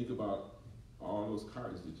 Think about all those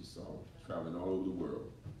cards that you saw traveling all over the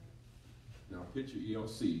world. Now picture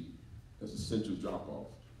ELC as a central drop-off.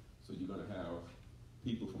 So you're gonna have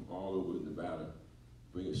people from all over Nevada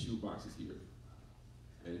bringing shoe boxes here.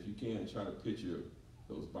 And if you can, try to picture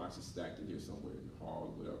those boxes stacked in here somewhere in the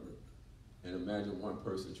hall or whatever. And imagine one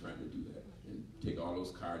person trying to do that and take all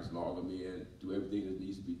those cards, log them in, do everything that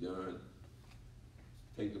needs to be done.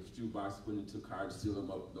 Take the shoe box, put it into cards, seal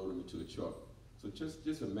them up, load them into a truck. So just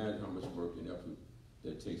imagine how much work and effort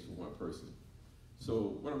that takes for one person.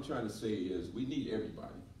 So what I'm trying to say is we need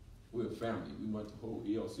everybody. We're a family. We want the whole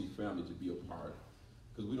ELC family to be a part,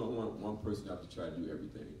 because we don't want one person to have to try to do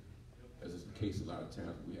everything. As is the case a lot of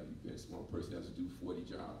times when we have events, one person has to do 40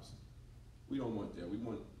 jobs. We don't want that. We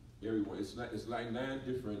want everyone. It's like 9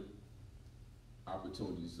 different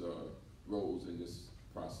opportunities, roles in this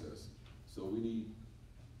process. So we need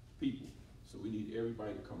people. So we need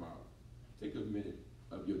everybody to come out. Take a minute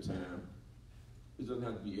of your time. It doesn't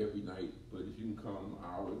have to be every night, but if you can come an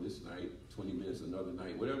hour this night, 20 minutes another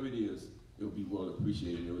night, whatever it is, it will be well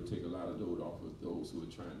appreciated. It will take a lot of load off of those who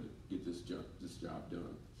are trying to get this job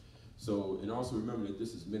done. So, and also remember that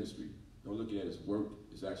this is ministry. Don't look at it as work,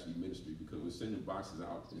 it's actually ministry, because we're sending boxes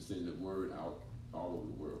out and sending the word out all over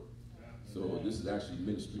the world. So this is actually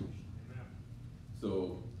ministry.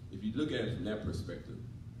 So if you look at it from that perspective,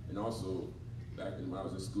 and also back when I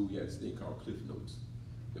was in school, we had this thing called Cliff Notes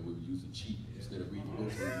that we would use to cheat instead of reading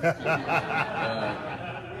books.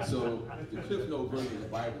 So the Cliff Note version of the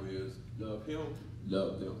Bible is love him,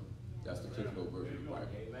 love them. That's the Cliff Note version of the Bible.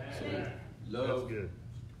 So love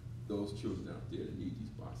those children out there that need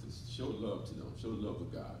these boxes. Show love to them. Show the love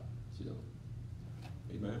of God to them.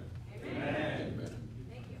 Amen? Amen. Amen.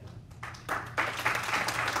 Thank you.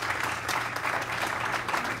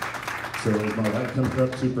 So as my wife comes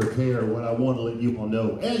up to prepare, what I want to let you all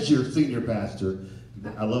know, as your senior pastor,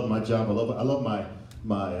 I love my job. I love my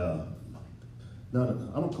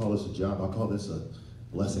no, I don't call this a job. I call this a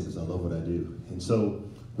blessing because I love what I do. And so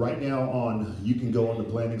right now you can go on the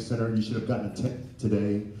Planning Center. You should have gotten a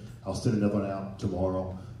today. I'll send another one out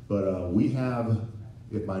tomorrow. But we have,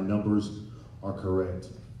 if my numbers are correct,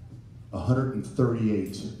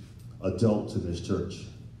 138 adults in this church.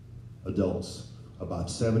 Adults,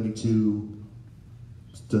 about 72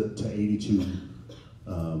 to 82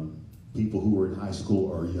 people who are in high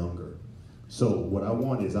school or younger. So what I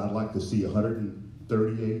want is I'd like to see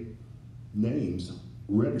 138 names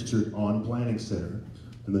registered on Planning Center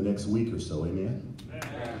in the next week or so, amen?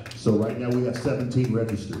 So right now we have 17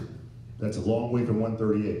 registered. That's a long way from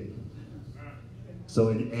 138. So,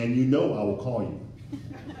 and you know I will call you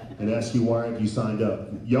and ask you why have you signed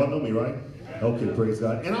up. Y'all know me, right? Okay, praise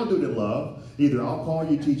God. And I'll do it in love. Either I'll call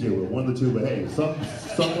you, TJ, with one of the two, but hey, some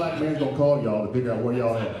black man's going to call y'all to figure out where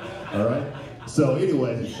y'all at. All right? So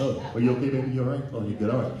anyway, are you okay, baby? You all right? Oh, you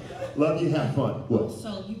good? All right. Love you. Have fun. What?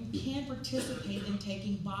 So you can participate in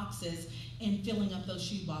taking boxes and filling up those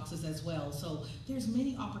shoe boxes as well. So there's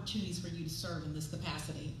many opportunities for you to serve in this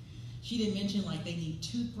capacity. She didn't mention like they need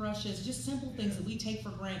toothbrushes, just simple things that we take for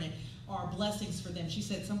granted are blessings for them. She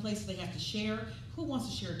said some places they have to share. Who wants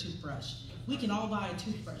to share a toothbrush? We can all buy a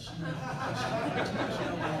toothbrush. You know,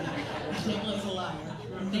 the devil is a liar.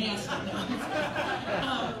 Nasty.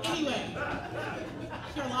 Anyway,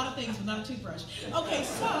 share a lot of things, but not a toothbrush. Okay,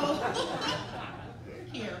 so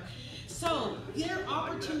here. So there are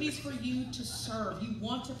opportunities for you to serve. You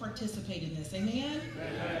want to participate in this. Amen?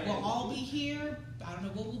 We'll all be here. I don't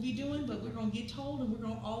know what we'll be doing, but we're going to get told, and we're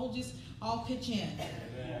going to all pitch in.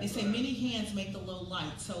 They say many hands make the load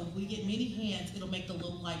light. So if we get many hands, it'll make the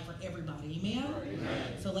load light for everybody. Amen?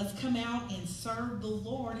 So let's come out and serve the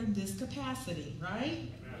Lord in this capacity,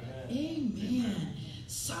 right? Amen.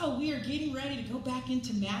 So we are getting ready to go back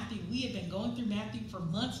into Matthew. We have been going through Matthew for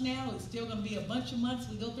months now. It's still going to be a bunch of months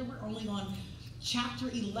we go through. We're only on chapter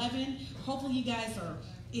 11. Hopefully you guys are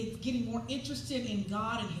getting more interested in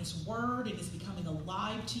God and His Word, and it's becoming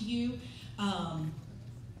alive to you.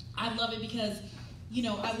 I love it because, you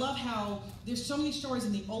know, I love how there's so many stories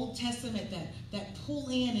in the Old Testament that pull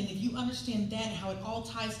in, and if you understand that, how it all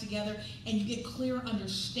ties together, and you get clear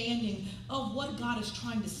understanding of what God is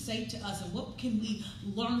trying to say to us and what can we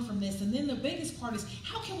learn from this. And then the biggest part is,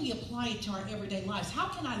 how can we apply it to our everyday lives? How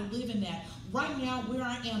can I live in that right now where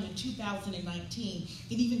I am in 2019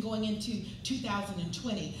 and even going into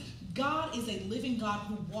 2020? God is a living God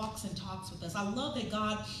who walks and talks with us. I love that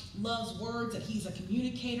God loves words, that He's a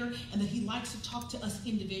communicator, and that He likes to talk to us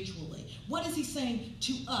individually. What is He saying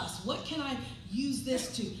to us? What can I use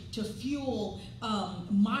this to fuel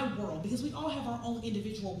my world? Because we all have our own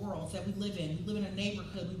individual worlds that we live in. We live in a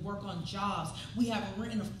neighborhood. We work on jobs. We're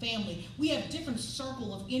in a family. We have different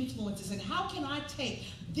circle of influences. And how can I take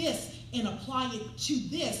this and apply it to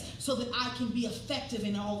this so that I can be effective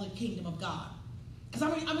in all the kingdom of God? Because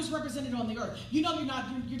I'm just represented on the earth. You know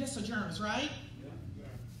you're just sojourners, right?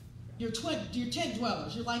 You're tent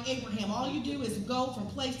dwellers. You're like Abraham. All you do is go from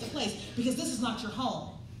place to place because this is not your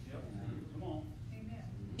home. Come on.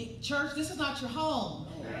 Church, this is not your home.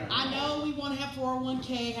 I know we want to have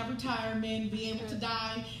 401k, have retirement, be able to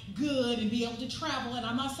die good, and be able to travel. And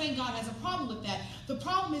I'm not saying God has a problem with that. The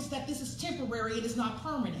problem is that this is temporary. It is not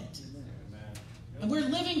permanent. And we're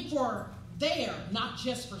living for there, not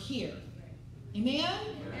just for here. Amen?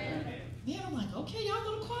 Yeah, I'm like, okay, y'all a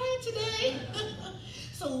little quiet today.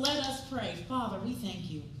 So let us pray. Father, we thank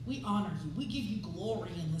you. We honor you. We give you glory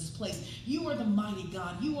in this place. You are the mighty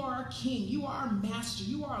God. You are our King. You are our Master.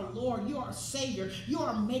 You are our Lord. You are our Savior. You are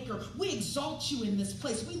our Maker. We exalt you in this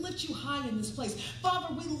place. We lift you high in this place.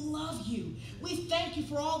 Father, we love you. We thank you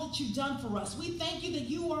for all that you've done for us. We thank you that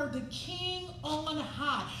you are the King on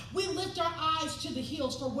high. We lift our eyes to the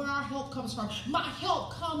hills for where our help comes from. My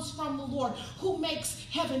help comes from the Lord who makes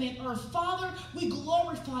heaven and earth. Father, we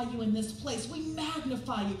glorify you in this place. We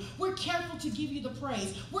magnify you. We're careful to give you the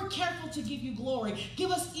praise. We're careful to give you glory. Give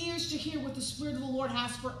us ears to hear what the Spirit of the Lord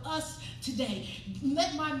has for us today.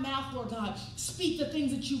 Let my mouth, Lord God, speak the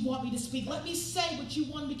things that you want me to speak. Let me say what you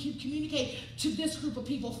want me to communicate to this group of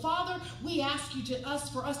people. Father, we ask you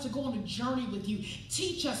for us to go on a journey with you.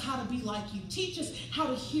 Teach us how to be like you. Teach us how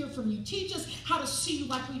to hear from you. Teach us how to see you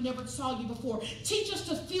like we never saw you before. Teach us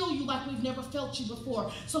to feel you like we've never felt you before.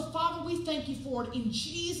 So, Father, we thank you for it in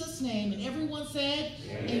Jesus' name. And everyone said,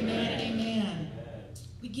 amen, amen.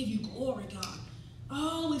 We give you glory, God.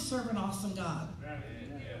 Oh, we serve an awesome God.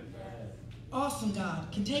 Awesome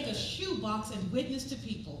God. Can take a shoebox and witness to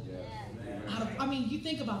people. I mean, you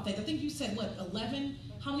think about that. I think you said, what, 11?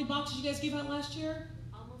 How many boxes you guys gave out last year?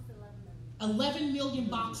 Almost 11 million. 11 million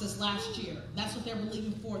boxes last year. That's what they're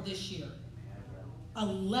believing for this year.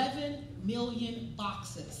 11 million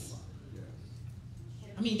boxes.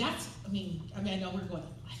 I mean, I know we're going,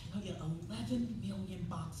 11 million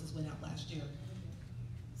boxes went out last year.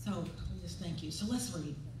 So, we just thank you. So let's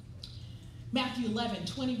read. Matthew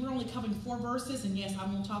 11:20. We're only covering 4 verses, and yes, I'm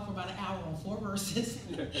going to talk for about an hour on 4 verses.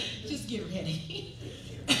 Just get ready.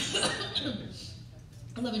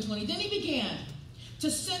 11:20. Then he began to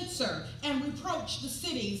censor and reproach the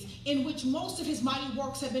cities in which most of his mighty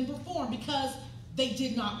works had been performed, because they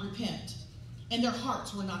did not repent, and their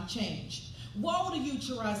hearts were not changed. Woe to you,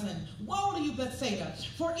 Chorazin! Woe to you, Bethsaida!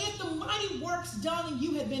 For if the mighty works done in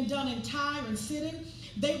you had been done in Tyre and Sidon,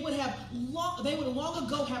 they would long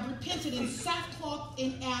ago have repented in sackcloth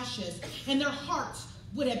and ashes, and their hearts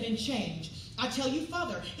would have been changed. I tell you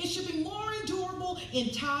further, it should be more endurable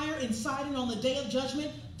in Tyre and Sidon on the day of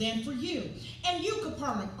judgment than for you. And you,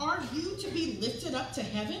 Capernaum, are you to be lifted up to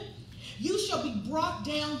heaven? You shall be brought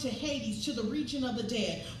down to Hades, to the region of the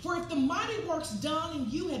dead. For if the mighty works done in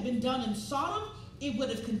you had been done in Sodom, it would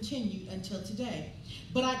have continued until today.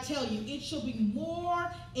 But I tell you, it shall be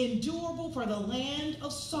more endurable for the land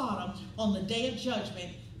of Sodom on the day of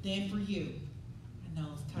judgment than for you. I know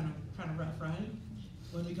it's kind of rough, right?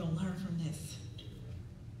 What are we going to learn from this?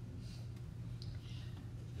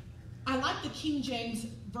 I like the King James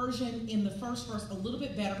Version in the first verse a little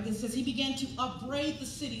bit better, because it says he began to upbraid the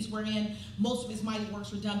cities wherein most of his mighty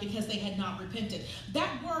works were done because they had not repented.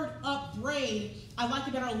 That word upbraid, I like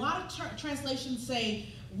it better. A lot of translations say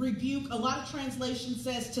rebuke. A lot of translations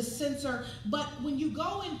says to censor. But when you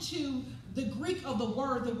go into the Greek of the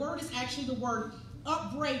word is actually the word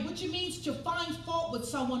upbraid, which it means to find fault with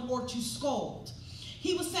someone or to scold.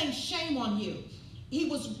 He was saying shame on you. He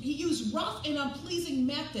used rough and unpleasing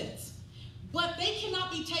methods. But they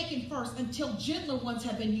cannot be taken first until gentler ones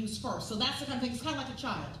have been used first. So that's the kind of thing. It's kind of like a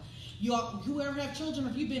child. Whoever have children,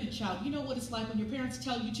 if you've been a child, you know what it's like when your parents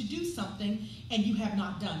tell you to do something and you have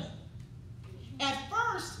not done it. At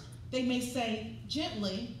first, they may say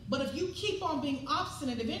gently, but if you keep on being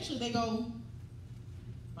obstinate, eventually they go,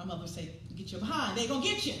 my mother would say, get you behind. They're going to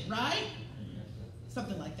get you, right?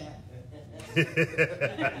 Something like that.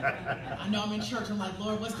 I know I'm in church. I'm like,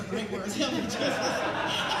 Lord, what's the great words? Help me, Jesus.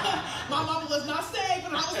 My mama was not saved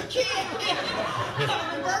when I was a kid.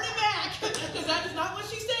 I'm reverting back, because that is not what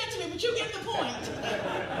she said to me, but you get the point.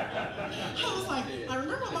 I was like, I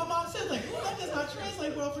remember my mom said, like, oh, that does not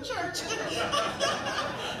translate well for church.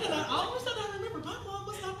 And all of a sudden I remember my mom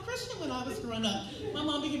was not a Christian when I was growing up. My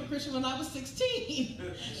mom became a Christian when I was 16.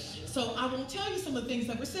 So I won't tell you some of the things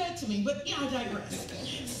that were said to me, but yeah, I digress.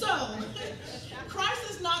 So Christ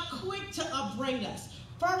is not quick to upbraid us.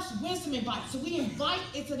 First, wisdom invites. So we invite,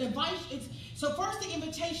 so first the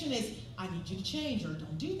invitation is, I need you to change, or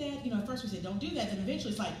don't do that. At first we say, don't do that. Then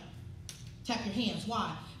eventually it's like, tap your hands.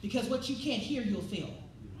 Why? Because what you can't hear, you'll feel.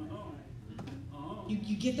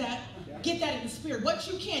 You get that? Get that in the spirit. What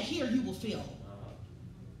you can't hear, you will feel.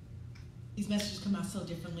 These messages come out so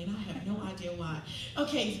differently, and I have no idea why.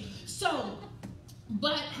 Okay, so,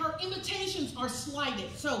 but her invitations are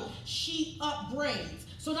slighted, so she upbraids.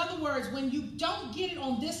 So in other words, when you don't get it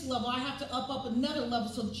on this level, I have to up another level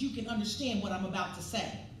so that you can understand what I'm about to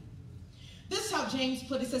say. This is how James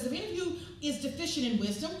put it. It says, if any of you is deficient in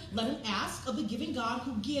wisdom, let him ask of the giving God,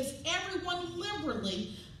 who gives everyone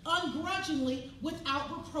liberally, ungrudgingly, without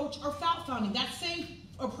reproach or fault-finding. That same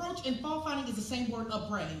approach and fault-finding is the same word,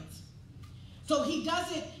 upbraids. So he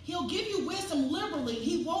does it, he'll give you wisdom liberally.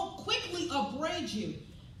 He won't quickly upbraid you.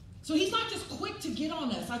 So he's not just quick to get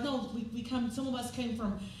on us. I know some of us came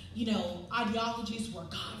from, ideologies where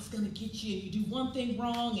God is going to get you and you do one thing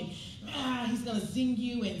wrong and he's going to zing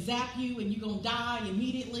you and zap you and you're going to die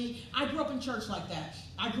immediately. I grew up in church like that.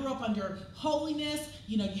 I grew up under holiness.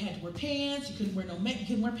 You had to wear pants. You couldn't wear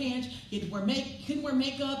pants. You couldn't wear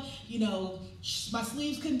makeup. My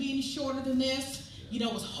sleeves couldn't be any shorter than this. It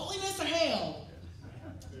was holiness or hell.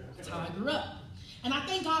 That's how I grew up. And I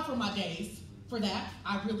thank God for my days for that.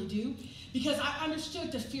 I really do. Because I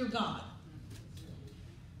understood to fear God.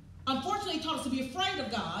 Unfortunately, he taught us to be afraid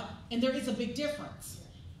of God, and there is a big difference.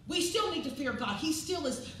 We still need to fear God. He still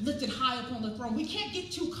is lifted high up on the throne. We can't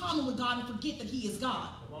get too common with God and forget that he is God.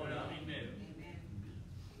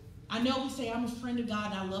 I know we say, I'm a friend of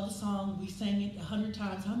God, and I love the song. We sang it 100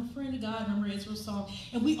 times. I'm a friend of God. Remember Israel's song?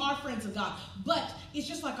 And we are friends of God. But it's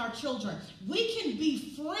just like our children. We can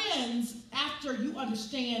be friends after you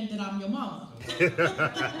understand that I'm your mama.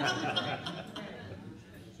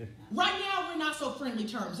 Right now, we're not so friendly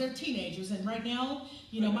terms. They're teenagers. And right now,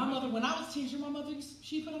 my mother, when I was a teenager, my mother,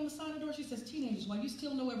 she put on the sign on the door, she says, teenagers, well, you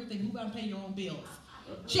still know everything. Move out and pay your own bills.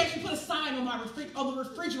 She actually put a sign on the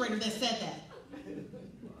refrigerator that said that.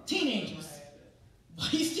 Teenagers,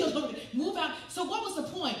 you still don't move out. So what was the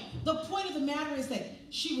point? The point of the matter is that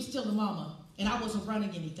she was still the mama, and I wasn't running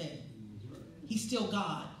anything. He's still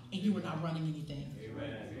God, and you were not running anything.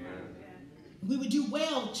 Amen. We would do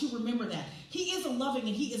well to remember that. He is a loving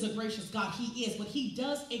and he is a gracious God. He is, but he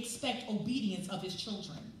does expect obedience of his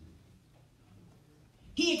children.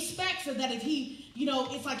 He expects that if he,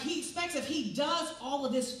 it's like he expects if he does all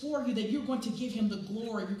of this for you, that you're going to give him the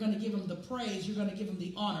glory, you're going to give him the praise, you're going to give him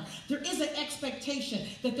the honor. There is an expectation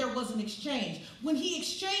that there was an exchange. When he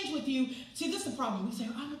exchanged with you, see, this is the problem. We say,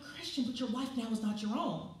 I'm a Christian, but your life now is not your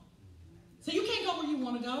own. So you can't go where you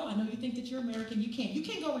want to go. I know you think that you're American. You can't. You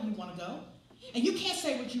can't go where you want to go. And you can't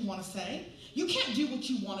say what you want to say. You can't do what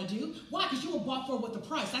you want to do. Why? Because you were bought for with a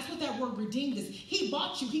price. That's what that word redeemed is. He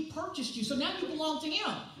bought you. He purchased you. So now you belong to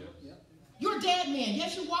him. You're a dead man.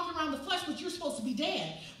 Yes, you're walking around the flesh, but you're supposed to be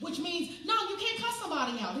dead. Which means, no, you can't cuss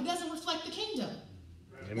somebody out. It doesn't reflect the kingdom.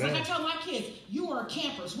 It's like I tell my kids, you are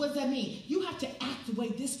campers. What does that mean? You have to act the way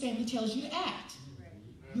this family tells you to act.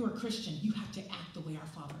 You're a Christian. You have to act the way our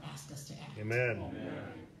Father asked us to act. Amen.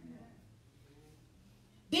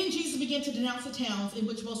 Then Jesus began to denounce the towns in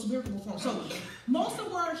which most of the miracles were performed. So most of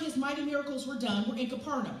where his mighty miracles were done were in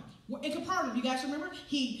Capernaum. In Capernaum, you guys remember?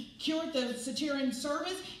 He cured the centurion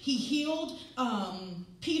servant. He healed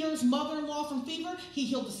Peter's mother-in-law from fever. He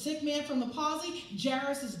healed the sick man from the palsy.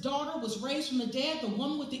 Jairus' daughter was raised from the dead. The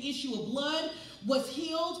woman with the issue of blood was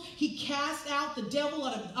healed. He cast out the devil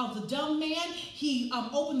out of the dumb man. He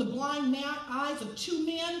opened the blind eyes of 2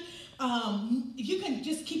 men. You can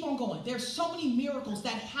just keep on going. There's so many miracles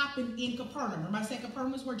that happen in Capernaum. Remember I said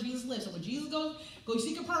Capernaum is where Jesus lives. So when Jesus goes, go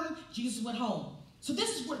see Capernaum, Jesus went home. So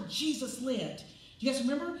this is where Jesus lived. Do you guys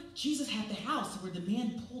remember? Jesus had the house where the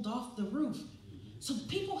man pulled off the roof. So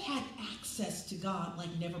people had access to God like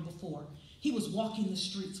never before. He was walking the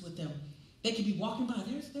streets with them. They could be walking by.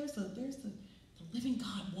 There's the living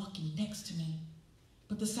God walking next to me.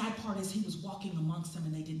 But the sad part is he was walking amongst them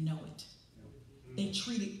and they didn't know it. They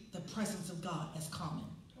treated the presence of God as common.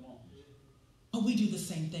 But we do the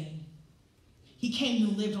same thing. He came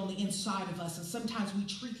and lived on the inside of us, and sometimes we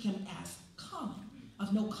treat him as common,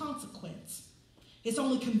 of no consequence. It's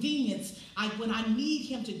only convenience. When I need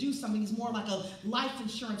him to do something, it's more like a life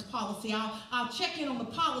insurance policy. I'll check in on the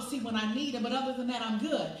policy when I need it, but other than that, I'm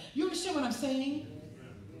good. You understand what I'm saying?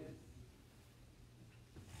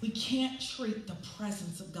 We can't treat the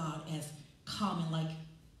presence of God as common, like,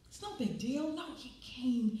 it's no big deal. No, he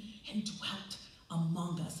came and dwelt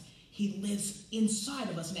among us. He lives inside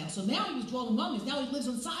of us now. So now he was dwelling among us. Now he lives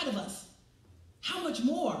inside of us. How much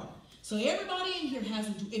more? So everybody in here has,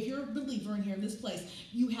 if you're a believer in here in this place,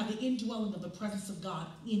 you have the indwelling of the presence of God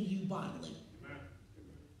in you bodily.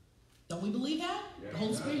 Don't we believe that? The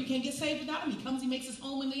Holy Spirit, you can't get saved without him. He comes, he makes his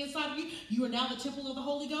home in the inside of you. You are now the temple of the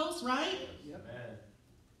Holy Ghost, right?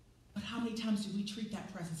 But how many times do we treat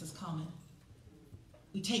that presence as common?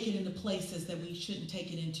 We take it into places that we shouldn't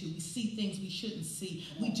take it into. We see things we shouldn't see.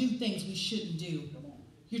 We do things we shouldn't do.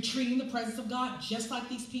 You're treating the presence of God just like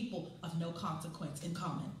these people of no consequence in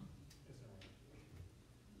common.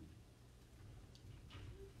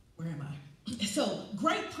 Where am I? So,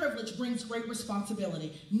 great privilege brings great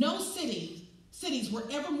responsibility. No cities were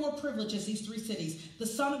ever more privileged as these 3 cities. The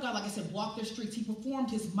Son of God, like I said, walked their streets. He performed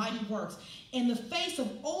his mighty works. In the face of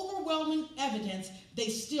overwhelming evidence, they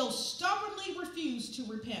still stubbornly refused to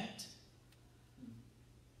repent.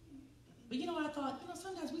 But you know what I thought?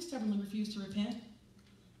 Sometimes we stubbornly refuse to repent.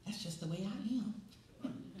 That's just the way I am.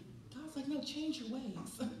 God's like, no, change your ways.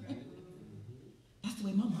 That's the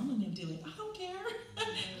way my mama and them do it. I don't care.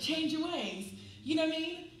 Change your ways. You know what I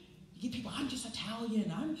mean? You get people, I'm just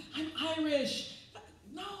Italian. I'm Irish.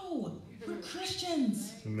 No, we're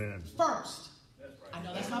Christians. Amen. First. I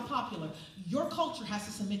know that's not popular. Your culture has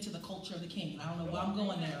to submit to the culture of the king. I don't know why I'm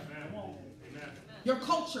going there. Your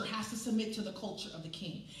culture has to submit to the culture of the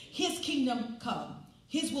king. His kingdom come.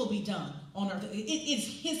 His will be done on earth. It is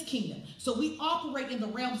his kingdom. So we operate in the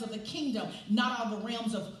realms of the kingdom, not out of the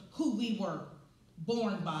realms of who we were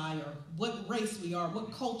born by or what race we are,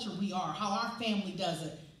 what culture we are, how our family does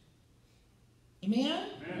it. Amen?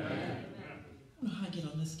 Amen. I don't know how I get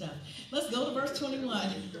on this stuff. Let's go to verse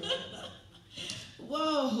 21.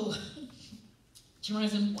 Whoa.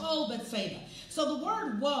 Jerusalem, whoa, Bethsaida. So the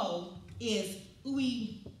word woe is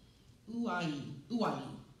uai.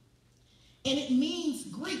 And it means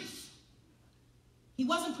grief. He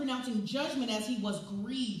wasn't pronouncing judgment as he was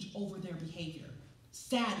grieved over their behavior.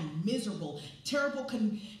 Saddened, miserable, terrible.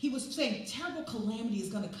 He was saying terrible calamity is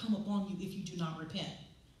going to come upon you if you do not repent.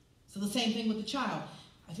 So the same thing with the child.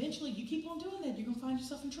 Eventually, you keep on doing that, you're going to find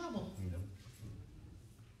yourself in trouble.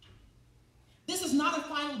 This is not a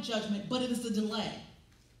final judgment, but it is a delay.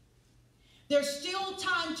 There's still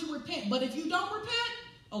time to repent, but if you don't repent,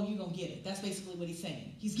 oh, you're going to get it. That's basically what he's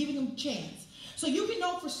saying. He's giving them a chance. So you can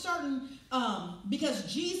know for certain because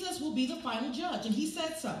Jesus will be the final judge, and he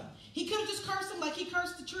said so. He could have just cursed them like he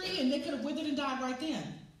cursed the tree, and they could have withered and died right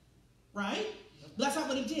then. Right? But that's not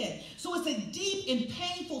what he did. So it's a deep and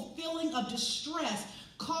painful feeling of distress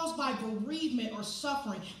caused by bereavement or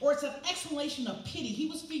suffering, or it's an exclamation of pity. He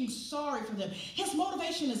was feeling sorry for them. His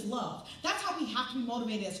motivation is love. That's how we have to be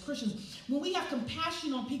motivated as Christians. When we have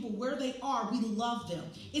compassion on people where they are, we love them.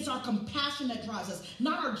 It's our compassion that drives us,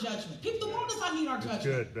 not our judgment. People, the world does not need our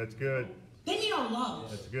judgment. That's good. They need our our love.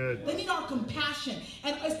 That's good. They need our compassion.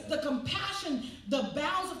 And it's the compassion, the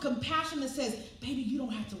bowels of compassion that says, baby, you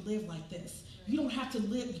don't have to live like this. You don't have to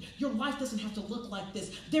live, your life doesn't have to look like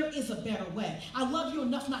this. There is a better way. I love you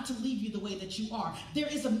enough not to leave you the way that you are.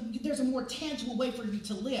 There's a more tangible way for you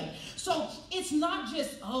to live. So it's not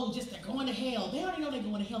just, oh, just they're going to hell. They already know they're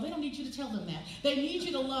going to hell. They don't need you to tell them that. They need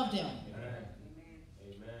you to love them. Amen.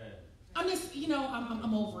 I'm just,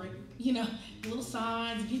 I'm over it. Little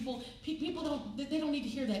signs, people they don't need to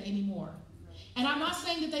hear that anymore. And I'm not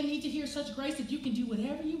saying that they need to hear such grace that you can do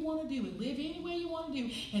whatever you want to do and live any way you want to do,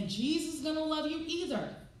 and Jesus is going to love you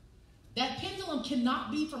either. That pendulum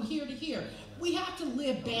cannot be from here to here. We have to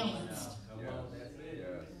live balanced.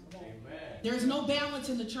 There's no balance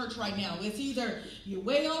in the church right now. It's either you're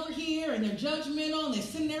way over here and they're judgmental and they're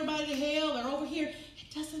sending everybody to hell, or over here.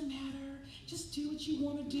 It doesn't matter. Just do what you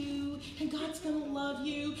want to do, and God's going to love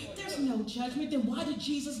you. There's no judgment. Then why did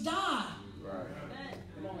Jesus die? Right.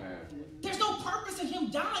 There's no purpose in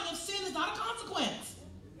him dying if sin is not a consequence.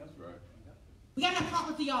 That's right. We got to have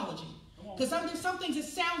proper theology. Because there's some things that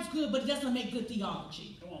sounds good, but it doesn't make good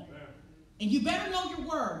theology. And you better know your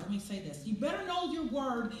word. Let me say this. You better know your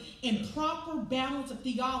word in proper balance of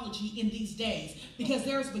theology in these days. Because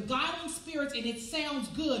there's beguiling spirits and it sounds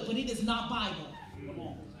good, but it is not Bible.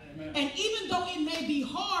 And even though it may be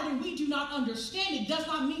hard and we do not understand it, does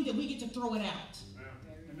not mean that we get to throw it out.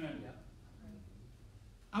 Amen.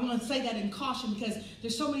 I want to say that in caution, because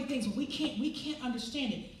there's so many things we can't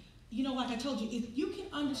understand it. Like I told you, if you can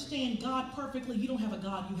understand God perfectly, you don't have a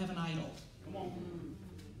God, you have an idol. Come on.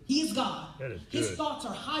 He is God. That is His good. thoughts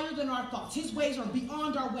are higher than our thoughts. His ways are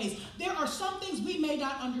beyond our ways. There are some things we may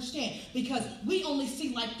not understand because we only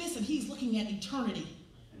see like this, and he's looking at eternity.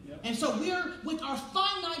 And so we're, with our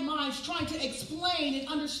finite minds, trying to explain and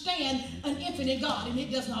understand an infinite God, and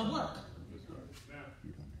it does not work.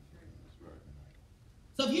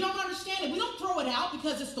 So if you don't understand it, we don't throw it out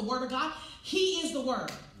because it's the Word of God. He is the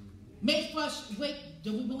Word. Made flesh. Wait,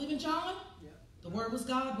 do we believe in John? The Word was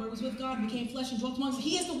God, Word was with God, became flesh and dwelt among us.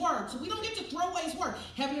 He is the Word. So we don't get to throw away His Word.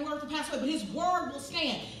 Heaven and earth will pass away, but His Word will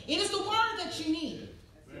stand. It is the Word that you need.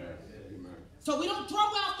 So we don't throw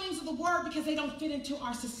out things of the Word because they don't fit into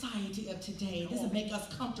our society of today. It doesn't make us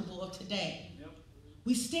comfortable of today.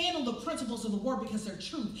 We stand on the principles of the Word because they're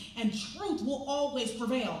truth, and truth will always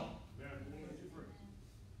prevail.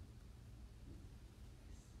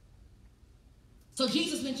 So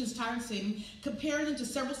Jesus mentions Tyre and Sidon, comparing them to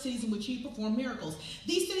several cities in which he performed miracles.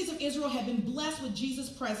 These cities of Israel have been blessed with Jesus'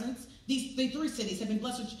 presence. The three cities have been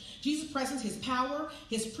blessed with Jesus' presence, his power,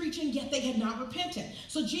 his preaching, yet they had not repented.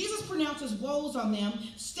 So Jesus pronounces woes on them,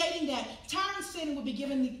 stating that Tyre and Sidon would be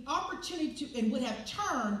given the opportunity to and would have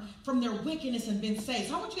turned from their wickedness and been saved.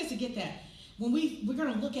 So I want you guys to get that. When we're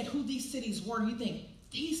going to look at who these cities were, you think,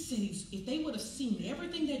 these cities, if they would have seen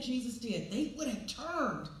everything that Jesus did, they would have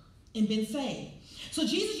turned and been saved. So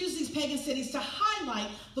Jesus used these pagan cities to highlight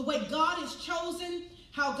the way God has chosen,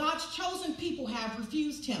 how God's chosen people have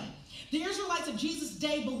refused him. The Israelites of Jesus'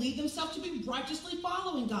 day believed themselves to be righteously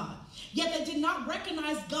following God, yet they did not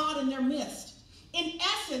recognize God in their midst. In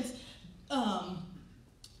essence,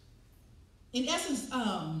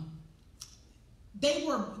 they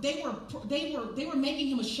were making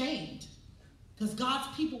him ashamed. Because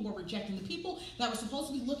God's people were rejecting. The people that were supposed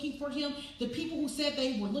to be looking for him, the people who said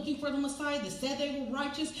they were looking for the Messiah, that said they were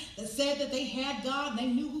righteous, that said that they had God and they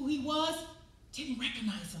knew who he was, didn't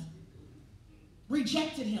recognize him.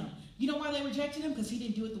 Rejected him. You know why they rejected him? Because he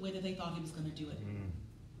didn't do it the way that they thought he was going to do it.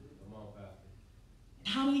 Come on, Pastor.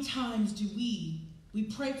 How many times do we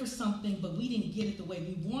pray for something, but we didn't get it the way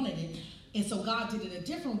we wanted it, and so God did it a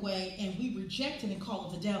different way, and we reject it and call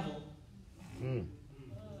it the devil.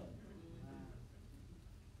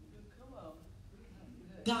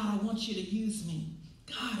 God, I want you to use me.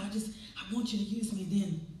 God, I want you to use me.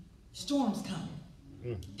 Then storms come.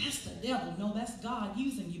 That's the devil. No, that's God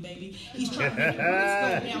using you, baby. He's trying to make your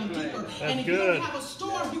roots go down deeper. And if you don't have a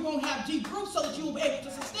storm, you won't have deep roots so that you will be able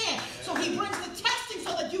to sustain. So he brings the testing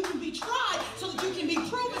so that you can be tried, so that you can be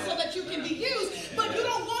proven, so that you can be used. But you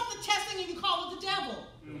don't want the testing and you call it the devil.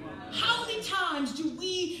 How many times do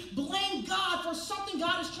we blame God for something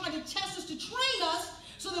God is trying to test us, to train us,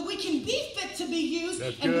 so that we can be fit to be used,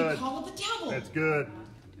 and we call it the devil? That's good.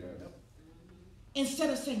 Instead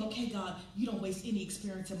of saying, okay, God, you don't waste any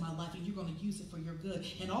experience in my life, and you're going to use it for your good,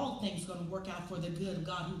 and all things are going to work out for the good of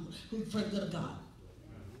God, for the good of God.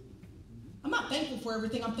 I'm not thankful for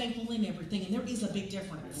everything. I'm thankful in everything, and there is a big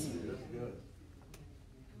difference. That's good.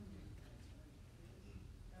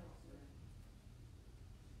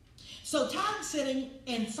 So Tyre, Sidon,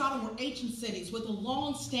 and Sodom were ancient cities with a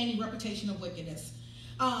long-standing reputation of wickedness.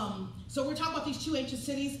 So we're talking about these two ancient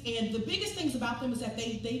cities, and the biggest things about them is that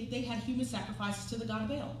they had human sacrifices to the god of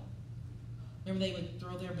Baal. Remember, they would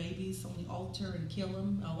throw their babies on the altar and kill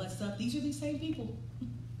them, all that stuff. These are these same people.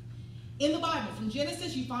 In the Bible, from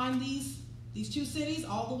Genesis, you find these two cities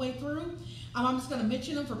all the way through. I'm just going to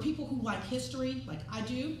mention them for people who like history, like I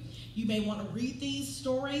do. You may want to read these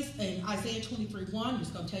stories in Isaiah 23:1. I'm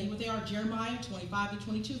just going to tell you what they are. Jeremiah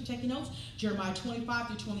 25-22, taking notes. Jeremiah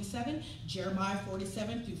 25-27. Jeremiah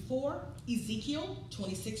 47-4. Ezekiel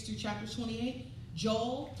 26 through chapter 28.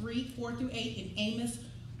 Joel 3:4-8. And Amos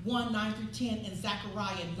 1:9-10. And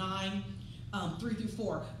Zechariah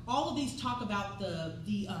 9:3-4. All of these talk about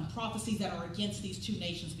the prophecies that are against these two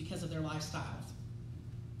nations because of their lifestyles.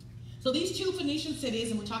 So these two Phoenician cities,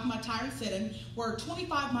 and we're talking about Tyre and Sidon, were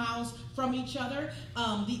 25 miles from each other.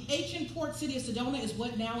 The ancient port city of Sidon is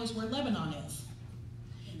what now is where Lebanon is.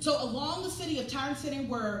 So along the city of Tyre and Sidon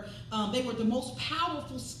were they were the most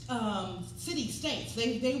powerful city-states.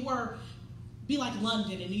 They were be like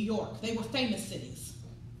London and New York. They were famous cities,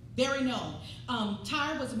 very known.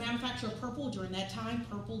 Tyre was a manufacturer of purple during that time.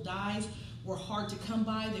 Purple dyes were hard to come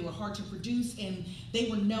by, they were hard to produce, and they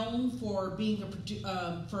were known for being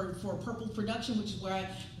for purple production, which is why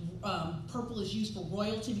purple is used for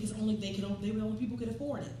royalty, because they were the only people who could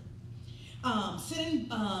afford it. Sidon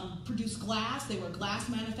produced glass. They were a glass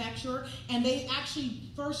manufacturer, and they actually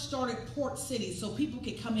first started port cities, so people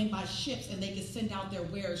could come in by ships and they could send out their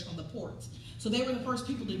wares from the ports. So they were the first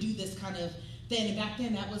people to do this kind of thing, and back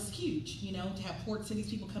then that was huge, you know, to have port cities,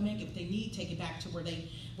 people come in, get what they need, take it back to where they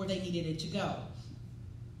needed it to go.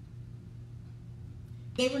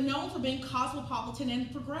 They were known for being cosmopolitan and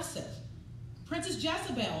progressive. Princess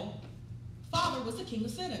Jezebel, father was the king of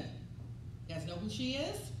Sidon. You guys know who she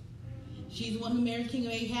is? She's the one who married King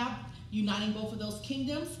of Ahab, uniting both of those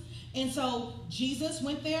kingdoms. And so Jesus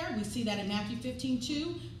went there. We see that in Matthew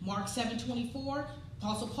 15:2, Mark 7:24.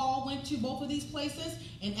 Apostle Paul went to both of these places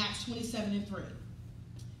in Acts 27:3.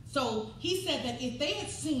 So he said that if they had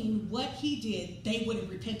seen what he did, they would have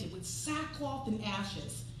repented with sackcloth and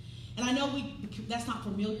ashes. And I know that's not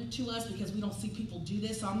familiar to us because we don't see people do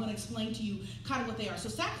this, so I'm going to explain to you kind of what they are. So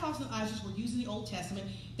sackcloth and ashes were used in the Old Testament.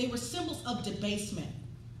 They were symbols of debasement,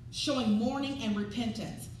 showing mourning and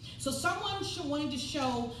repentance. So someone wanting to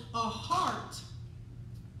show a heart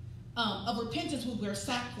of repentance would wear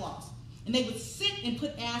sackcloth. And they would sit and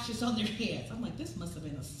put ashes on their heads. I'm like, this must have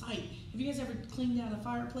been a sight. Have you guys ever cleaned out a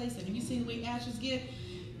fireplace? And have you seen the way ashes get?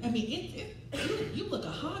 I mean, you look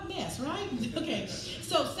a hot mess, right? Okay,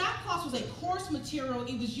 so sackcloth was a coarse material.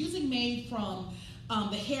 It was usually made from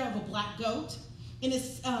the hair of a black goat. And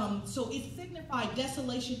so it signified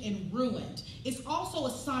desolation and ruin. It's also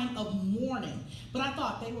a sign of mourning. But I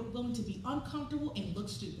thought they were willing to be uncomfortable and look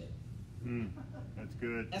stupid. That's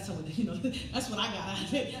good. That's what I got out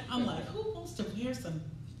of it. I'm like, who wants to wear some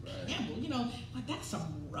Campbell? You know, like that's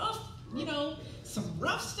some rough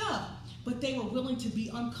stuff. But they were willing to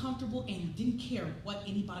be uncomfortable and didn't care what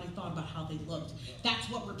anybody thought about how they looked. That's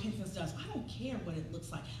what repentance does. I don't care what it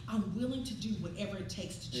looks like. I'm willing to do whatever it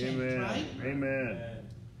takes to change, right? Amen.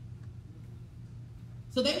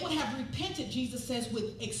 So they would have repented, Jesus says,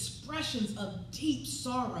 with expressions of deep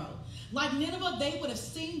sorrow. Like Nineveh, they would have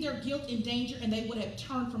seen their guilt and danger, and they would have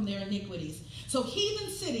turned from their iniquities. So heathen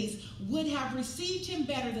cities would have received him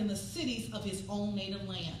better than the cities of his own native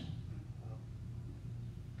land.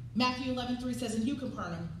 Matthew 11:3 says, "And you,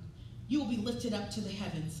 Capernaum, you will be lifted up to the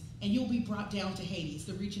heavens, and you will be brought down to Hades,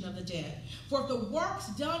 the region of the dead. For if the works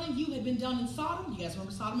done in you had been done in Sodom," you guys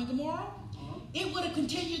remember Sodom and Gomorrah? "It would have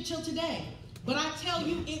continued till today. But I tell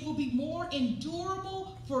you, it will be more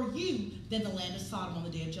endurable for you than the land of Sodom on the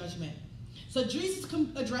day of judgment." So Jesus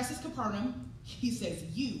addresses Capernaum. He says,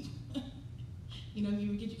 "You." You know,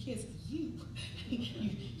 you get your kids, "You."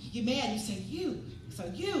 You get mad, you say, "You."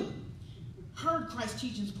 So you heard Christ's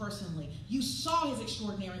teachings personally. You saw his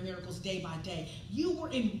extraordinary miracles day by day. You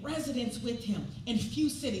were in residence with him, and few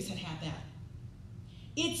cities had had that.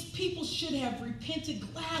 Its people should have repented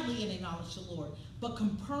gladly and acknowledged the Lord. But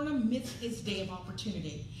Capernaum missed its day of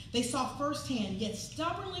opportunity. They saw firsthand, yet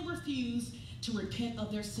stubbornly refused to repent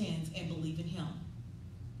of their sins and believe in him.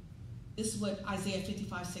 This is what Isaiah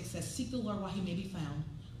 55:6 says. "Seek the Lord while he may be found.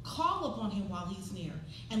 Call upon him while he's near.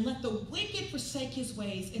 And let the wicked forsake his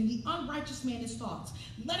ways, and the unrighteous man his thoughts.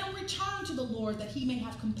 Let him return to the Lord, that he may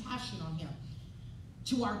have compassion on him.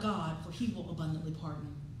 To our God, for he will abundantly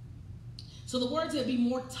pardon." So the words that be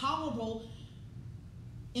more tolerable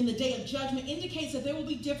in the day of judgment indicates that there will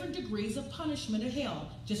be different degrees of punishment in hell,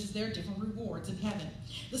 just as there are different rewards in heaven.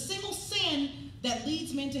 The single sin that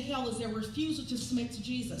leads men to hell is their refusal to submit to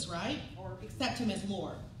Jesus, right? Or accept him as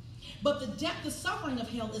Lord. But the depth of suffering of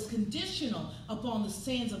hell is conditional upon the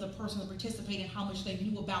sins of the person who participated and how much they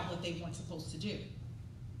knew about what they weren't supposed to do.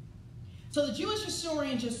 So the Jewish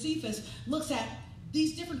historian Josephus looks at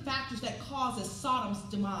these different factors that causes Sodom's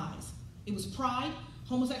demise. It was pride,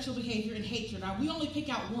 homosexual behavior, and hatred. Now, we only pick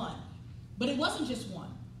out one, but it wasn't just one.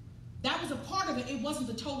 That was a part of it. It wasn't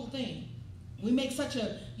the total thing. We make such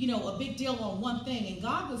a big deal on one thing, and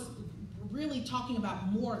God was really talking about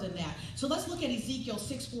more than that. So let's look at Ezekiel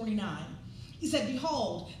 6:49. He said,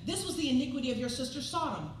 behold, this was the iniquity of your sister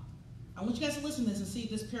Sodom. I want you guys to listen to this and see if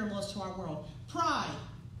this parallels to our world. Pride,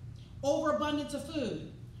 overabundance of food,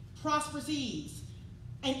 prosperous ease,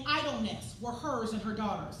 and idleness were hers and her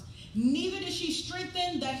daughters. Neither did she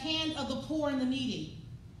strengthen the hand of the poor and the needy.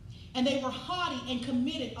 And they were haughty and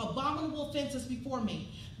committed abominable offenses before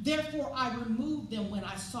me. Therefore I removed them when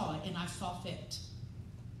I saw it, and I saw fit.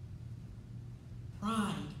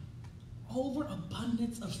 Pride,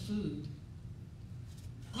 overabundance of food,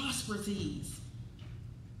 prosperous ease,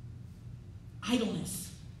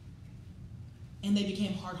 idleness. And they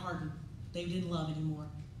became hard-hardened. They didn't love anymore.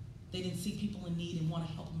 They didn't see people in need and want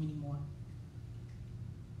to help them anymore.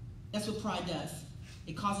 That's what pride does.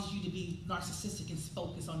 It causes you to be narcissistic and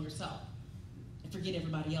focus on yourself and forget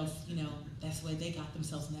everybody else. That's the way they got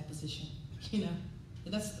themselves in that position. And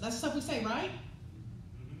that's stuff we say, right?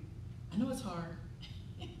 I know it's hard.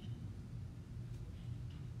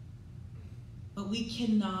 But we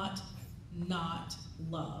cannot not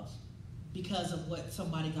love because of what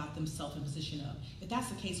somebody got themselves in position of. If that's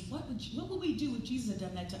the case, what would we do if Jesus had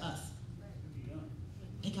done that to us?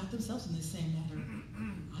 They got themselves in this same matter.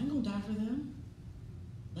 I'm going to die for them.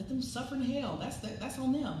 Let them suffer in hell. That's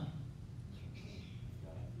on them.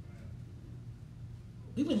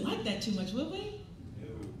 We wouldn't like that too much, would we?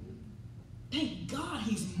 Thank God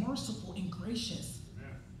he's merciful and gracious.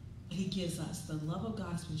 But he gives us the love of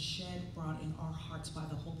God has been shed, brought in our hearts by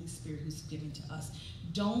the Holy Spirit who's given to us.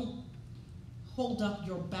 Don't hold up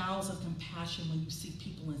your bowels of compassion when you see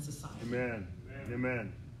people in society. Amen.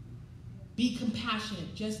 Amen. Be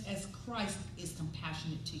compassionate just as Christ is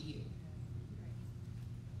compassionate to you.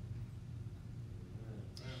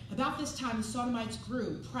 About this time, the Sodomites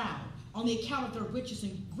grew proud on the account of their riches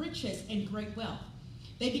and great wealth.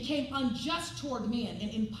 They became unjust toward men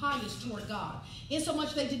and impious toward God,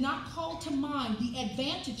 insomuch they did not call to mind the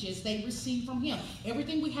advantages they received from him.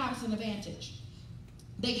 Everything we have is an advantage.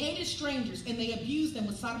 They hated strangers, and they abused them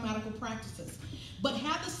with sodomitical practices. But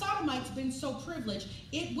had the Sodomites been so privileged,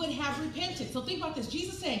 it would have repented. So think about this.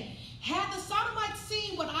 Jesus saying, had the Sodomites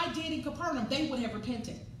seen what I did in Capernaum, they would have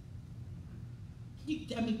repented.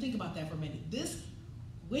 Think about that for a minute. This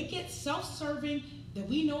wicked, self-serving that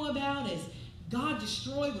we know about as God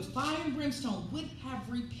destroyed with fire and brimstone would have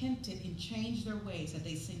repented and changed their ways had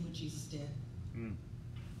they seen what Jesus did.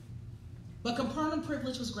 But Capernaum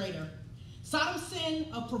privilege was greater. Sodom's sin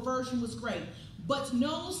of perversion was great, but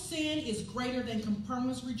no sin is greater than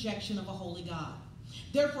Capernaum's rejection of a holy God.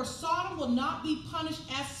 Therefore, Sodom will not be punished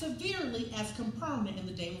as severely as Capernaum in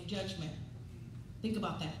the day of judgment. Think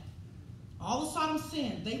about that. All of Sodom's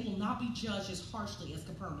sin, they will not be judged as harshly as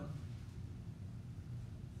Capernaum.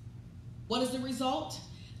 What is the result?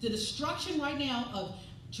 The destruction right now of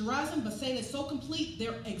Jerusalem, Bethsaida is so complete,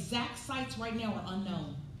 their exact sites right now are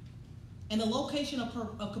unknown. And the location of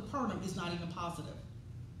Capernaum is not even positive.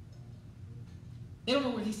 They don't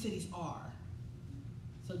know where these cities are.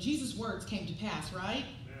 So Jesus' words came to pass, right?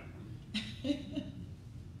 Yeah.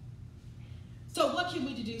 So what can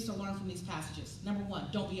we do to learn from these passages? Number one,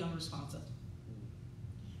 don't be unresponsive.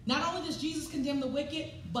 Not only does Jesus condemn the wicked,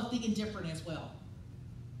 but the indifferent as well.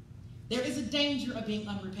 There is a danger of being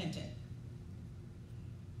unrepentant.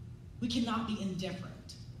 We cannot be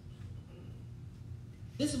indifferent.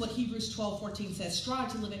 This is what Hebrews 12:14 says.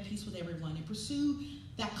 Strive to live at peace with everyone and pursue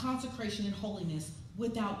that consecration and holiness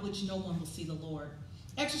without which no one will see the Lord.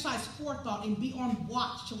 Exercise forethought and be on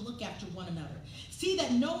watch to look after one another. See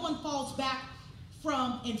that no one falls back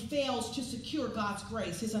from and fails to secure God's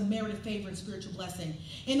grace, his unmerited favor and spiritual blessing,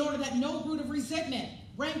 in order that no root of resentment,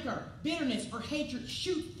 rancor, bitterness, or hatred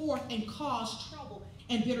shoot forth and cause trouble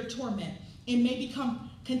and bitter torment, and may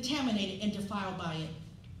become contaminated and defiled by it.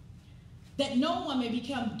 That no one may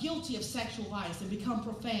become guilty of sexual vice and become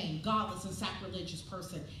profane, godless, and sacrilegious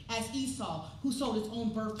person, as Esau, who sold his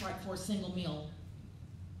own birthright for a single meal.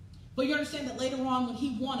 But you understand that later on, when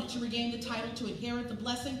he wanted to regain the title to inherit the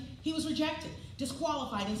blessing, he was rejected,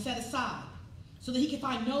 disqualified, and set aside, so that he could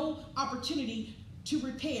find no opportunity to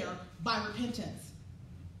repair by repentance.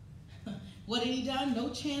 What had he done? No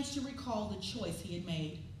chance to recall the choice he had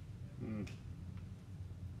made.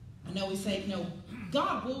 I know we say, no,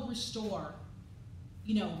 God will restore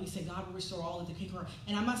You know, we say God will restore all of the kingdom.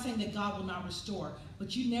 And I'm not saying that God will not restore,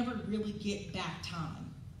 but you never really get back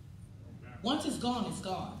time. Once it's gone, it's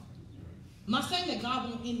gone. I'm not saying that God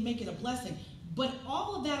won't make it a blessing, but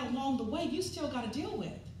all of that along the way, you still got to deal with.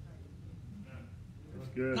 That's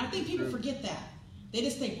good. And I think people forget that. They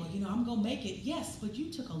just think, well, you know, I'm going to make it. Yes, but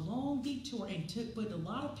you took a long detour and put a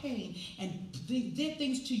lot of pain and did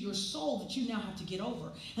things to your soul that you now have to get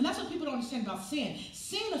over. And that's what people don't understand about sin.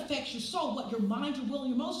 Sin affects your soul, what your mind, your will,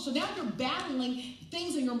 and your emotions. So now you're battling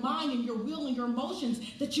things in your mind and your will and your emotions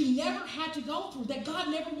that you never had to go through, that God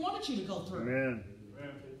never wanted you to go through. Amen.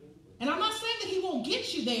 And I'm not saying that he won't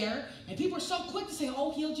get you there, and people are so quick to say,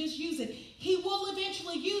 oh, he'll just use it. He will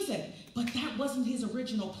eventually use it, but that wasn't his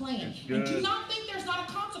original plan. And do not think there's not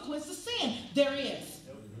a consequence to sin. There is.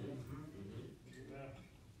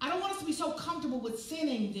 I don't want us to be so comfortable with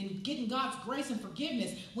sinning and getting God's grace and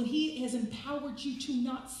forgiveness when he has empowered you to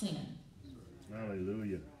not sin.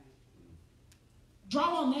 Hallelujah. Draw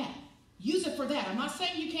on that. Use it for that. I'm not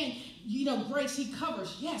saying you can't, you know, grace he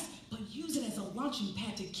covers. Yes, but use it as a launching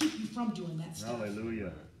pad to keep you from doing that stuff.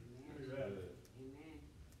 Hallelujah.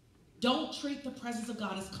 Don't treat the presence of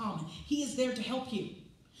God as common. He is there to help you.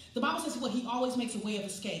 The Bible says what? He always makes a way of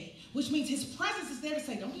escape, which means his presence is there to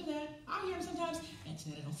say, don't do that. I hear him sometimes.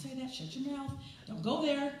 Antonetta, don't say that. Shut your mouth. Don't go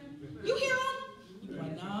there. You hear him? You're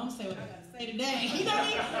like, no, I'm saying what I got to say today. You know what I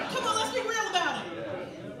mean? Come on, let's be real about it.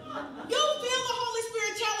 You'll feel the Holy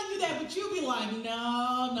Spirit telling you that, but you'll be like,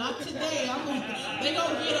 no, not today. They're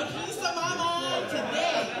going to get a piece of my mind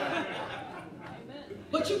today.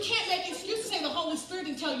 But you can't make excuses to say the Holy Spirit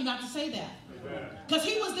didn't tell you not to say that. Because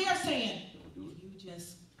he was there saying, you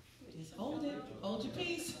just hold it. Hold your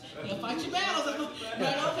peace. He'll fight your battles. Right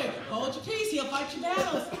over there. Hold your peace. He'll fight your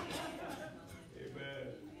battles.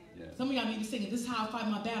 Some of y'all need to be singing, this is how I fight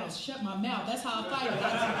my battles. Shut my mouth. That's how I fight it.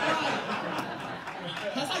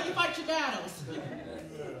 That's how you fight your battles.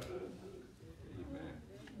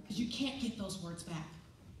 Because you can't get those words back.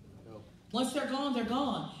 Once they're gone, they're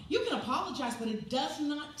gone. You can apologize, but it does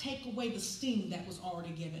not take away the sting that was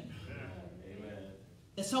already given. Amen.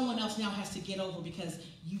 That someone else now has to get over because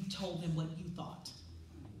you told them what you thought.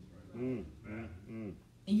 And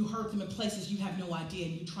you hurt them in places you have no idea,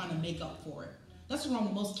 and you're trying to make up for it. That's what's wrong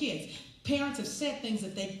with most kids. Parents have said things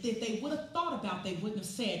that they would have thought about, they wouldn't have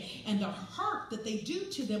said. And the hurt that they do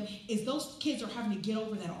to them is those kids are having to get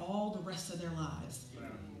over that all the rest of their lives.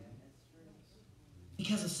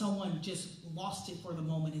 Because of someone just lost it for the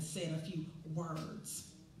moment and said a few words.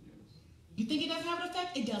 You think it doesn't have an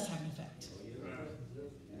effect? It does have an effect.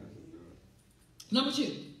 Number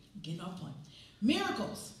 2, getting off point.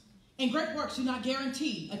 Miracles and great works do not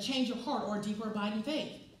guarantee a change of heart or a deeper abiding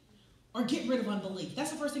faith. Or get rid of unbelief.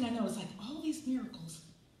 That's the first thing I noticed. Like, all these miracles,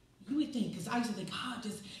 you would think, because I used to think, God,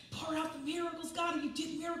 just pour out the miracles. God, you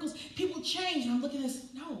did miracles. People change. And I'm looking at this.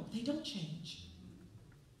 No, they don't change.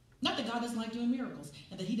 Not that God doesn't like doing miracles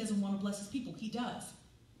and that he doesn't want to bless his people. He does.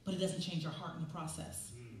 But it doesn't change our heart in the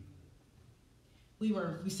process. We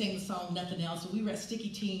sang the song, Nothing Else. So we were at Sticky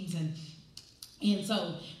Teens and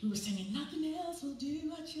so we were singing, nothing else will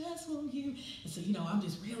do, I just want you. And so, you know, I'm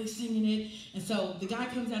just really singing it. And so the guy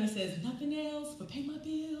comes down and says, nothing else but pay my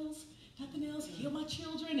bills. Nothing else, heal my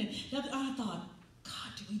children. And I thought,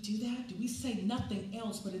 God, do we do that? Do we say nothing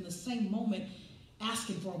else but in the same moment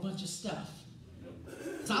asking for a bunch of stuff?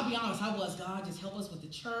 So I'll be honest, I was, God, just help us with the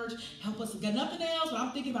church. Help us, got nothing else. But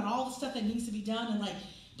I'm thinking about all the stuff that needs to be done. And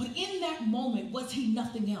but in that moment, was he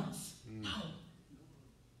nothing else? No.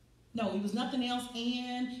 No, he was nothing else,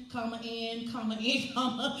 comma. You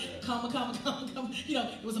know,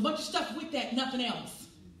 it was a bunch of stuff with that, nothing else.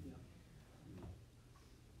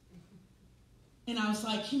 And I was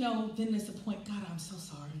like, you know, then there's the point, God, I'm so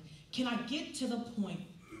sorry. Can I get to the point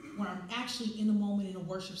where I'm actually in the moment in a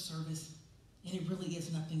worship service and it really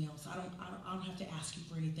is nothing else? I don't have to ask you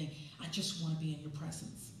for anything. I just want to be in your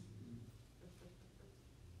presence.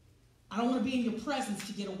 I don't want to be in your presence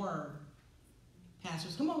to get a word.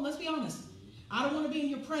 Pastors, come on, let's be honest. I don't want to be in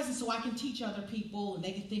your presence so I can teach other people and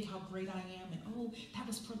they can think how great I am and, oh, that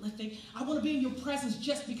was prolific. I want to be in your presence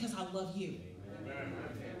just because I love you. Amen.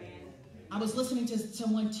 I was listening to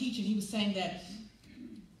someone teach and he was saying that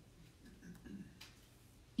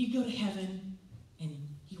you go to heaven and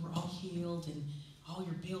you were all healed and all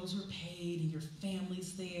your bills were paid and your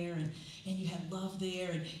family's there and you had love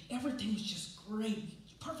there and everything was just great.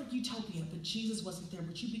 Perfect utopia, but Jesus wasn't there.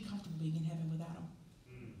 Would you be comfortable being in heaven without him?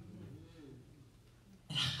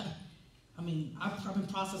 I mean, I've been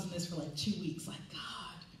processing this for like 2 weeks. Like,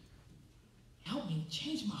 God, help me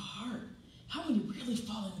change my heart. Help me to really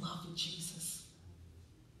fall in love with Jesus.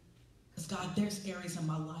 Because God, there's areas in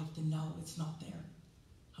my life that no, it's not there.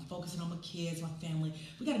 I'm focusing on my kids, my family.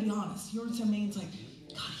 We got to be honest. You know what I mean? It's like,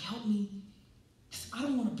 God, help me. Because I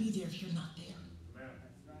don't want to be there if you're not there. Amen.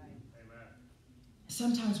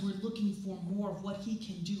 Sometimes we're looking for more of what he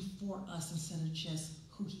can do for us instead of just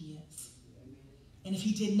who he is. And if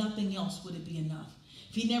he did nothing else, would it be enough?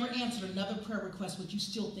 If he never answered another prayer request, would you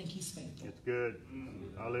still think he's faithful? It's good.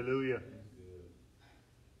 Hallelujah.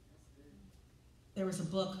 There was a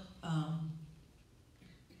book,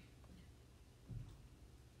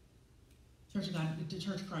 Church of God, the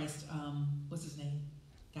Church of Christ, what's his name?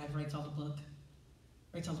 Guy who writes all the book.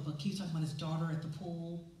 He was talking about his daughter at the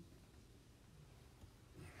pool.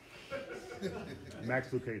 Max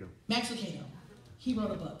Lucado. Max Lucado. He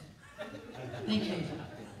wrote a book. Thank you.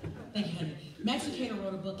 Thank you, honey. Max Lucado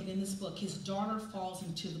wrote a book, and in this book, his daughter falls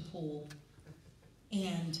into the pool,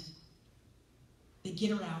 and they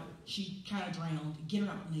get her out. She kind of drowned. Get her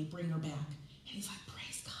out, and they bring her back. And he's like,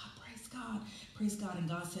 praise God, praise God, praise God. And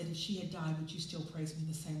God said, if she had died, would you still praise me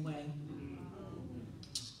the same way?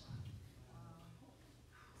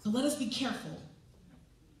 So let us be careful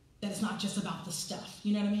that it's not just about the stuff.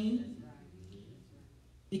 You know what I mean?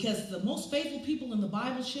 Because the most faithful people in the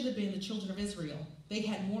Bible should have been the children of Israel. They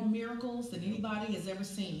had more miracles than anybody has ever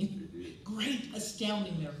seen. Great,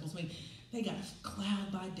 astounding miracles. I mean, they got a cloud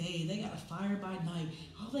by day. They got a fire by night.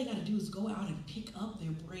 All they got to do is go out and pick up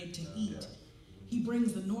their bread to eat. He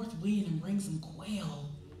brings the north wind and brings them quail.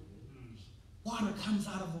 Water comes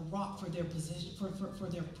out of a rock for their position, for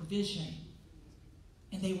their provision.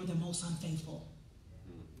 And they were the most unfaithful.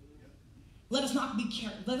 Let us not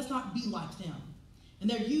be like them. And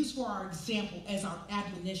they're used for our example as our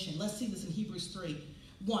admonition. Let's see this in Hebrews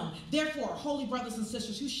 3:1. Therefore, holy brothers and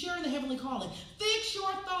sisters who share in the heavenly calling, fix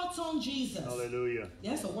your thoughts on Jesus. Hallelujah.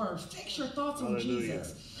 That's a word. Fix your thoughts on Hallelujah.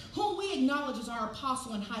 Jesus, whom we acknowledge as our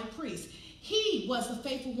apostle and high priest. He was the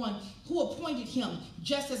faithful one who appointed him.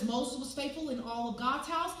 Just as Moses was faithful in all of God's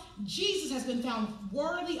house, Jesus has been found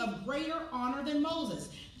worthy of greater honor than Moses.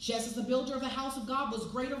 Just as the builder of the house of God was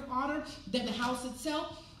greater honor than the house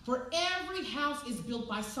itself. For every house is built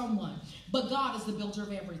by someone, but God is the builder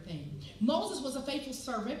of everything. Moses was a faithful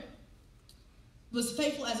servant, was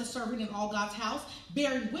faithful as a servant in all God's house,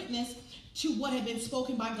 bearing witness to what had been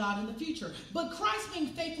spoken by God in the future. But Christ being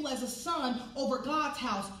faithful as a son over God's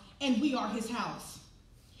house, and we are his house.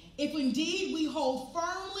 If indeed we hold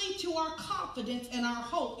firmly to our confidence and our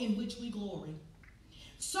hope in which we glory.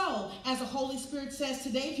 So, as the Holy Spirit says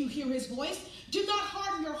today, if you hear his voice, do not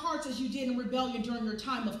harden your hearts as you did in rebellion during your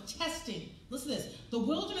time of testing. Listen to this. The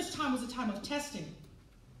wilderness time was a time of testing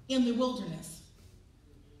in the wilderness.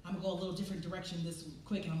 I'm going to go a little different direction this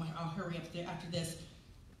quick, and I'll hurry up there after this.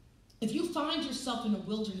 If you find yourself in a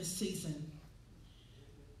wilderness season,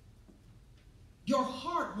 your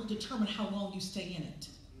heart will determine how long you stay in it.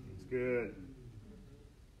 It's good.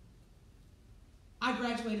 I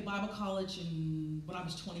graduated Bible college when I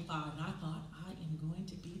was 25, and I thought, I am going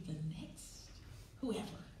to be the next whoever.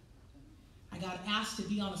 I got asked to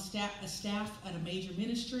be on a staff at a major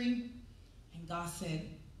ministry, and God said,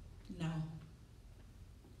 no,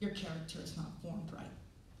 your character is not formed right.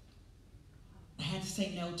 I had to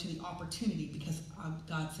say no to the opportunity because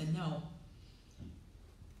God said no.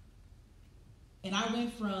 And I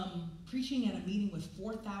went from preaching at a meeting with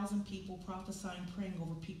 4,000 people, prophesying, praying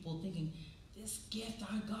over people, thinking, this gift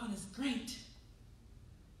our God is great,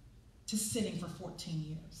 to sitting for 14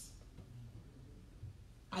 years.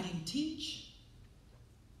 I didn't teach.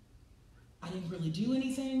 I didn't really do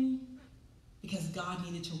anything because God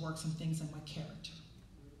needed to work some things in my character.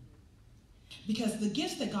 Because the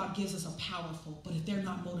gifts that God gives us are powerful, but if they're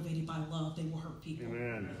not motivated by love, they will hurt people.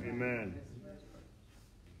 Amen. Amen.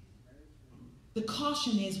 The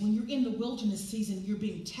caution is when you're in the wilderness season, you're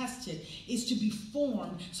being tested, is to be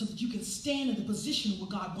formed so that you can stand in the position where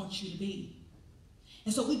God wants you to be.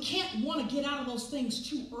 And so we can't want to get out of those things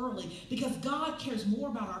too early because God cares more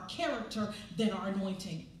about our character than our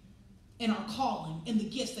anointing and our calling and the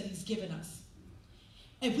gifts that he's given us.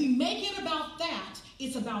 If we make it about that,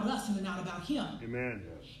 it's about us and not about him. Amen.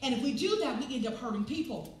 And if we do that, we end up hurting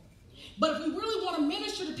people. But if we really want to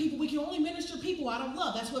minister to people, we can only minister to people out of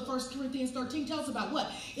love. That's what 1 Corinthians 13 tells about.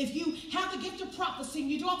 What? If you have the gift of prophecy and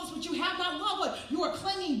you do all this, but you have not love, what? You are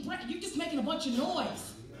clanging bread. You're just making a bunch of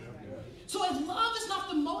noise. So if love is not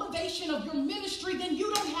the motivation of your ministry, then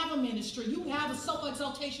you don't have a ministry. You have a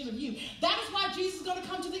self-exaltation of you. That is why Jesus is going to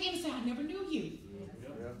come to the end and say, I never knew you.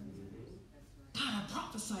 God, I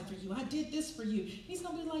prophesied for you. I did this for you. He's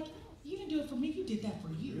going to be like, you didn't do it for me. You did that for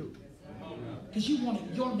you. Because you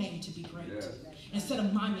wanted your name to be great instead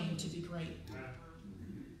of my name to be great.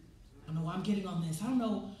 I don't know why I'm getting on this. I don't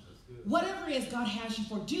know Whatever it is God has you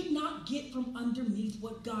for, do not get from underneath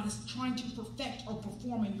what God is trying to perfect or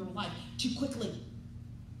perform in your life too quickly.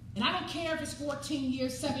 And I don't care if it's 14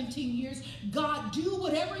 years, 17 years. God, do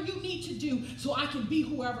whatever you need to do so I can be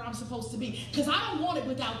whoever I'm supposed to be. Because I don't want it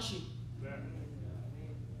without you.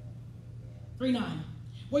 3:9.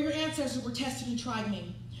 Where your ancestors were tested and tried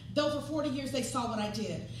me, though for 40 years they saw what I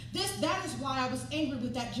did. That is why I was angry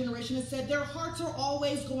with that generation and said, their hearts are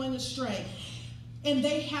always going astray, and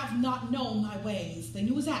they have not known my ways. They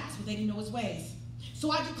knew his acts, but they didn't know his ways.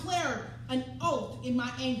 So I declare an oath in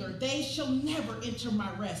my anger, they shall never enter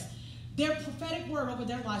my rest. Their prophetic word over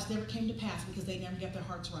their lives never came to pass because they never got their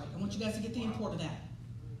hearts right. I want you guys to get the import of that.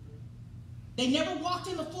 They never walked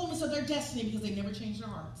in the fullness of their destiny because they never changed their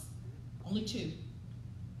hearts. Only 2.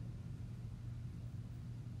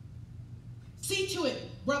 See to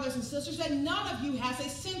it, brothers and sisters, that none of you has a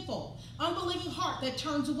sinful, unbelieving heart that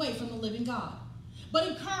turns away from the living God. But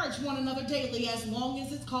encourage one another daily as long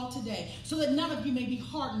as it's called today, so that none of you may be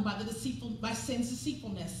hardened by sin's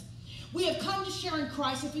deceitfulness. We have come to share in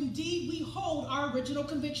Christ if indeed we hold our original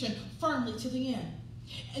conviction firmly to the end.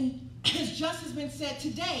 And as just has been said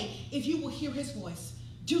today, if you will hear his voice,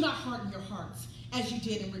 do not harden your hearts as you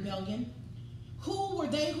did in rebellion. Who were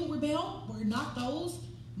they who rebelled? Were not those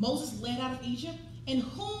Moses led out of Egypt? And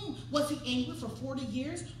whom was he angry for 40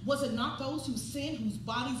 years? Was it not those who sinned, whose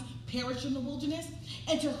bodies perished in the wilderness?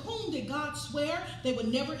 And to whom did God swear they would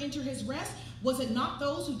never enter his rest? Was it not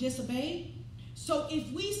those who disobeyed? So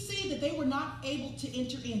if we see that they were not able to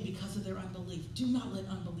enter in because of their unbelief, do not let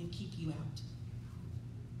unbelief keep you out.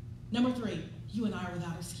 Number 3, you and I are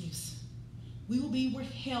without excuse. We will be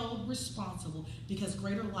held responsible because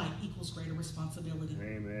greater light equals greater responsibility.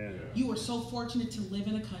 Amen. You are so fortunate to live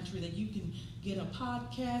in a country that you can get a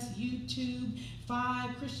podcast, YouTube,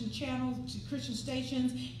 5 Christian channels, Christian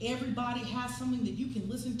stations. Everybody has something that you can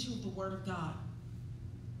listen to of the Word of God.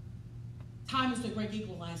 Time is the great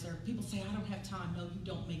equalizer. People say, I don't have time. No, you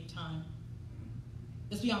don't make time.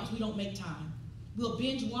 Let's be honest, we don't make time. We'll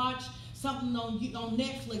binge watch something on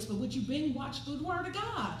Netflix, but would you binge watch through the Word of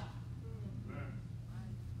God?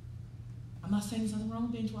 I'm not saying something wrong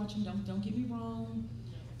with binge watching. Don't get me wrong.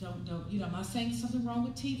 I'm not saying something wrong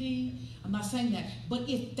with TV. I'm not saying that. But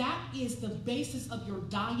if that is the basis of your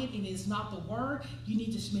diet and it is not the Word, you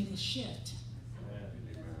need to make a shift.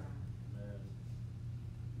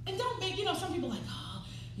 And don't make, some people are like,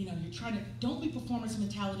 you're trying to, don't be performance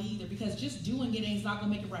mentality either, because just doing it is not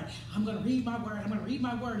going to make it right. I'm going to read my word. I'm going to read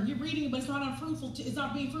my word. And you're reading it, but it's not unfruitful. It's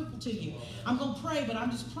not being fruitful to you. I'm going to pray, but I'm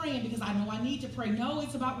just praying because I know I need to pray. No,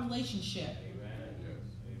 it's about relationship. Amen.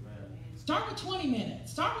 Start with 20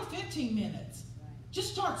 minutes. Start with 15 minutes.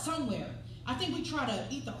 Just start somewhere. I think we try to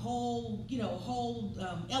eat the whole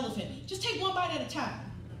elephant. Just take one bite at a time.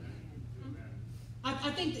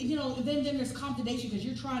 I think, then there's condemnation because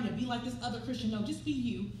you're trying to be like this other Christian. No, just be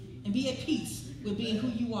you and be at peace with being who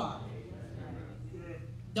you are.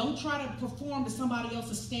 Don't try to perform to somebody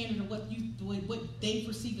else's standard of what they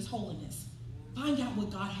perceive as holiness. Find out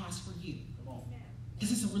what God has for you.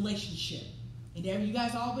 Because it's a relationship. And you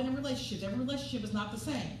guys all been in relationships. Every relationship is not the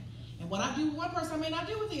same. And what I do with one person, I may not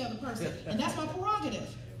do with the other person. And that's my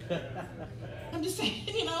prerogative. I'm just saying,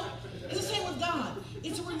 it's the same with God.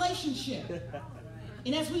 It's a relationship.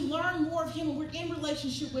 And as we learn more of him and we're in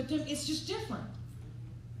relationship with him, it's just different.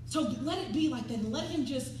 So let it be like that. And let him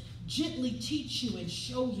just gently teach you and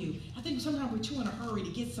show you. I think sometimes we're too in a hurry to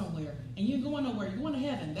get somewhere. And you ain't going nowhere. You're going to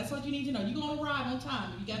heaven. That's what you need to know. You're going to arrive on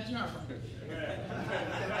time if you got your heart right.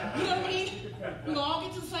 You know what I mean? We're going to all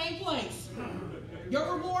get to the same place.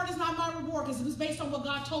 Your reward is not my reward because it was based on what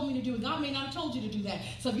God told me to do. And God may not have told you to do that.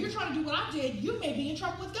 So if you're trying to do what I did, you may be in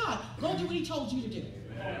trouble with God. Go do what he told you to do.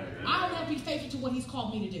 I don't have to be faithful to what he's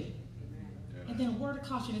called me to do. And then a word of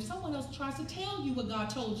caution. If someone else tries to tell you what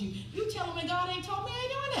God told you, you tell them that God ain't told me, I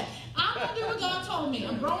ain't doing that. I'm going to do what God told me.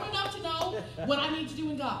 I'm grown enough to know what I need to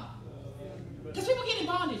do in God. Because people get in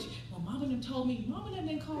bondage. Well, Mama and them told me. Mama and them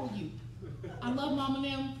didn't call you. I love Mama and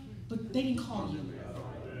them, but they didn't call you.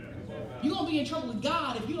 You're going to be in trouble with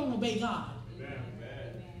God if you don't obey God.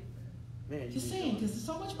 Just saying, because there's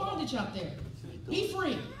so much bondage out there. Be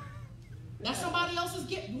free. That's somebody else's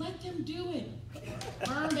gift. Let them do it.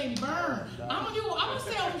 Burn, baby, burn. I'm gonna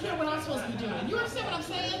say over here what I'm supposed to be doing. You understand what I'm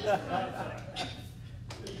saying?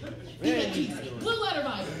 Blue Letter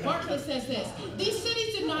Bible. Barclay says this. These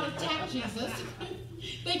cities did not attack Jesus.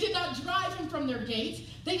 They did not drive him from their gates.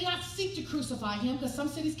 They did not seek to crucify him because some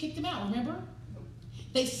cities kicked him out, remember?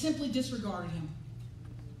 They simply disregarded him.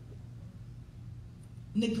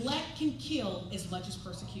 Neglect can kill as much as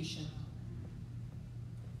persecution.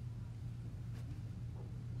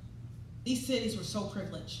 These cities were so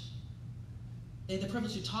privileged. They had the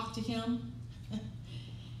privilege to talk to him.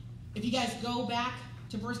 If you guys go back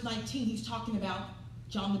to verse 19, he's talking about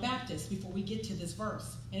John the Baptist before we get to this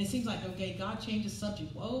verse. And it seems like, okay, God changed the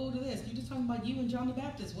subject. Whoa to this. You're just talking about you and John the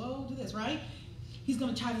Baptist. Whoa to this, right? He's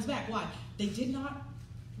going to tie this back. Why? They did not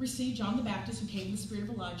receive John the Baptist, who came in the spirit of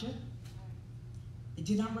Elijah. They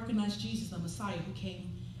did not recognize Jesus, the Messiah, who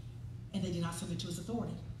came, and they did not submit to his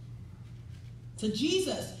authority. So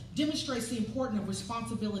Jesus demonstrates the importance of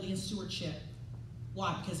responsibility and stewardship.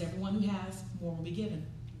 Why? Because everyone who has, more will be given.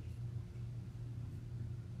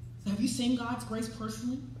 So have you seen God's grace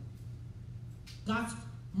personally? God's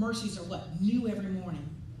mercies are what? New every morning.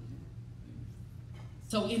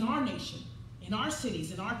 So in our nation, in our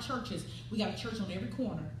cities, in our churches, we got a church on every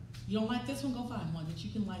corner. You don't like this one? Go find one that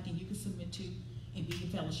you can like and you can submit to and be in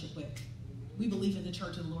fellowship with. We believe in the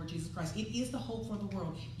church of the Lord Jesus Christ. It is the hope for the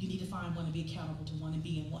world. You need to find one and be accountable to one and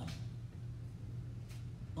be in one.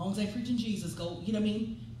 As long as they're preaching Jesus, go, you know what I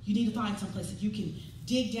mean? You need to find some place that you can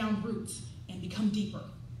dig down roots and become deeper.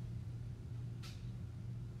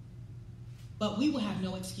 But we will have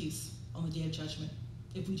no excuse on the day of judgment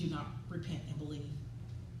if we do not repent and believe.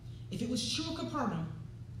 If it was true of Capernaum,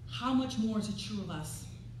 how much more is it true of us,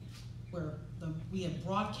 where we have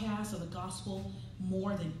broadcasts of the gospel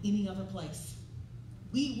more than any other place?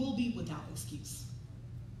 We will be without excuse.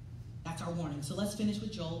 That's our warning. So let's finish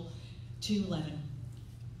with Joel 2:11.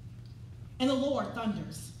 And the Lord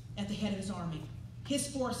thunders at the head of his army. His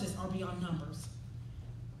forces are beyond numbers.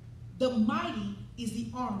 The mighty is the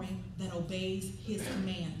army that obeys his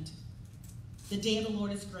command. The day of the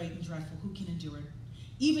Lord is great and dreadful. Who can endure it?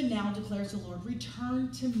 Even now, declares the Lord, return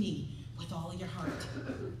to me with all of your heart,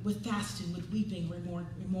 with fasting, with weeping,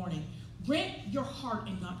 mourning. Rent your heart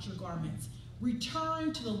and not your garments.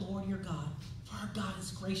 Return to the Lord your God, for our God is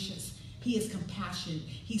gracious. He is compassionate.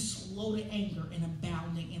 He's slow to anger and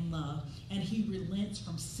abounding in love, and he relents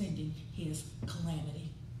from sending his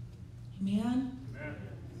calamity. Amen? Amen.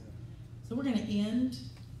 So we're going to end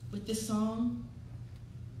with this song.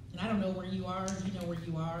 And I don't know where you are. You know where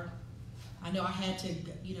you are. I know I had to,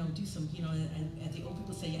 do some, as the old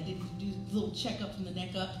people say, I didn't do a little checkup from the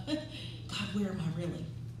neck up. God, where am I really?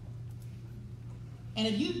 And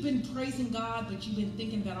if you've been praising God, but you've been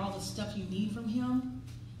thinking about all the stuff you need from him,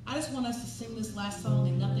 I just want us to sing this last song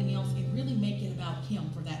and nothing else and really make it about him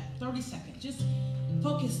for that 30 seconds. Just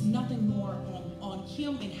focus nothing more on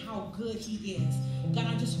him and how good he is. God,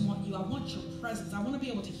 I just want you. I want your presence. I want to be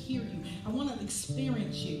able to hear you. I want to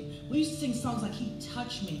experience you. We used to sing songs like He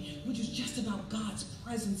Touched Me, which was just about God's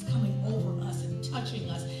presence coming over us and touching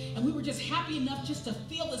us. And we were just happy enough just to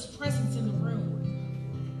feel his presence in the room.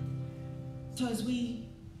 So as we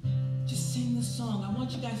just sing this song, I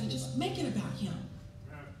want you guys to just make it about him.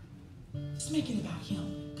 Just make it about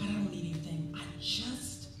him. God, I don't need anything. I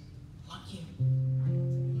just want you.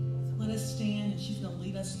 So let us stand, and she's going to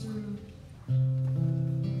lead us through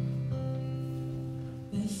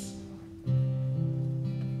this.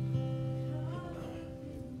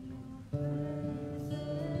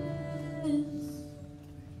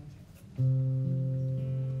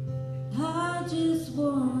 I just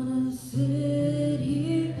want to sit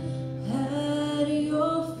here at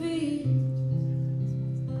your feet.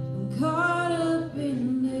 I'm caught up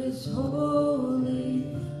in this holy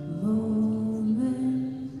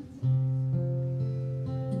moment. I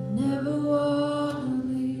never want to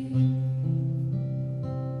leave.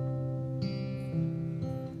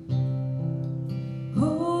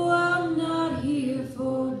 Oh, I'm not here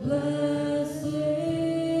for blessings.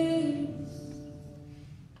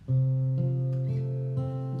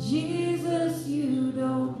 Jesus, you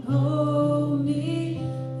don't owe me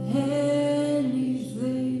anything,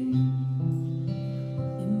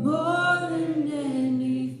 and more than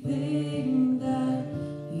anything that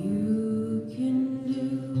you can do,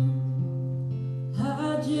 I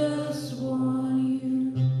just want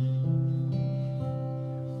you.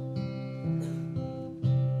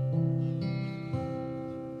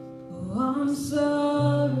 Oh, I'm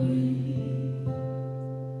sorry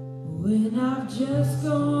when I've just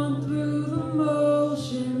gone through the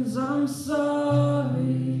motions. I'm sorry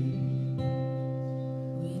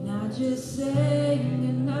when I just sang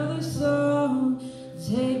another song.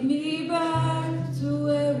 Take me back to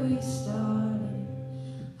where we started.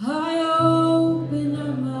 I open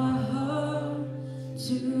up my heart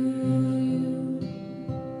to you.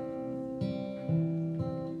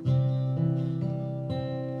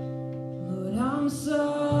 Lord, I'm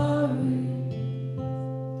sorry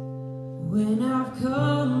when I've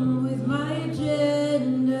come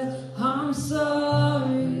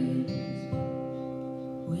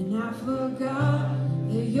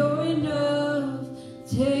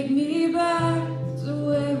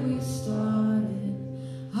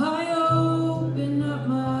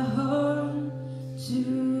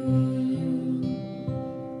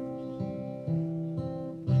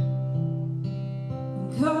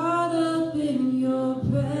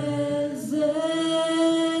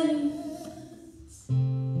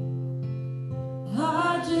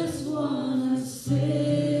just wanna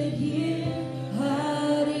sit here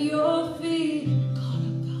at your feet.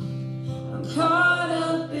 I'm caught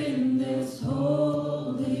up in this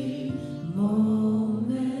holy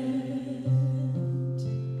moment.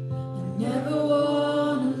 I never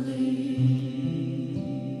wanna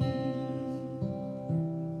leave.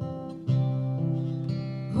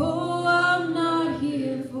 Oh, I'm not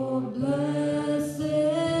here for blessings.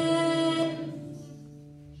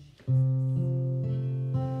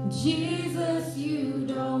 Jesus, you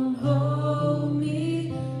don't owe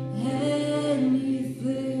me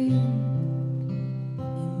anything,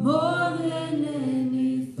 and more than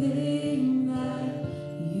anything that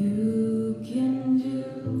you can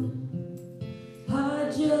do,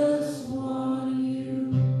 I just want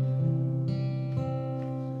you.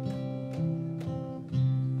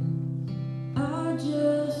 I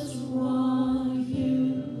just want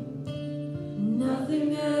you,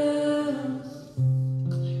 nothing else.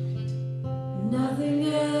 Nothing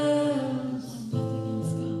else,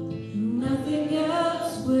 nothing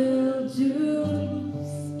else will do.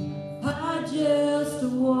 I just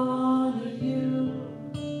want you,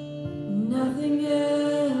 nothing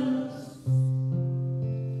else,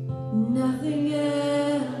 nothing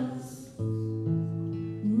else,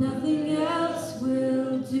 nothing else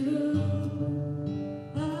will do.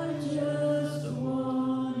 I just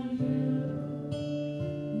want you,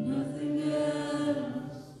 nothing else.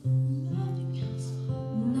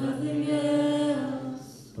 Nothing else,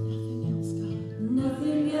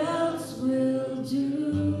 nothing else will do.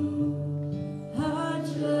 I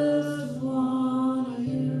just want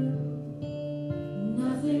you.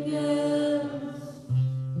 Nothing else,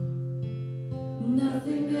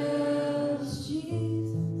 nothing else,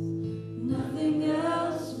 Jesus. Nothing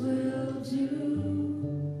else will do.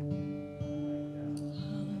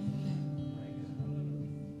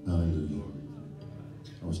 Hallelujah.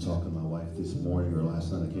 I was talking to my wife this morning or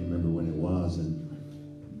last night, I can't remember when it was, and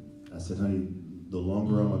I said, honey, the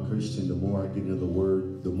longer I'm a Christian, the more I get into the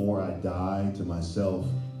Word, the more I die to myself,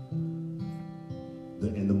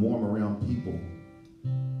 and the more I'm around people.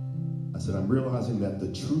 I said, I'm realizing that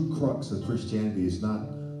the true crux of Christianity is not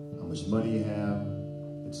how much money you have,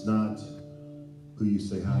 it's not who you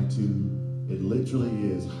say hi to, it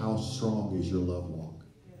literally is how strong is your love walk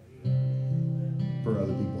for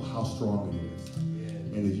other people, how strong it is.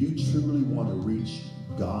 And if you truly want to reach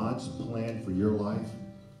God's plan for your life,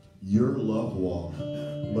 your love walk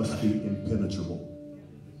must be impenetrable.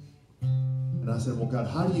 And I said, well, God,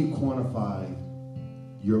 how do you quantify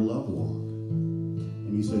your love walk?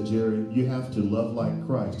 And he said, Jerry, you have to love like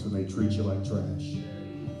Christ when they treat you like trash.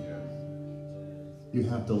 You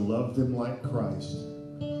have to love them like Christ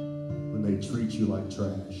when they treat you like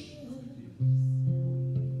trash.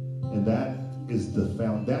 And that is the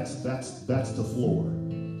that's the floor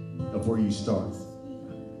of where you start.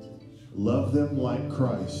 Love them like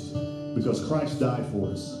Christ, because Christ died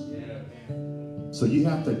for us. So you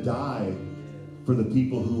have to die for the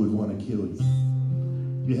people who would want to kill you.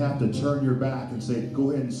 You have to turn your back and say,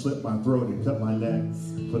 go ahead and slit my throat and cut my neck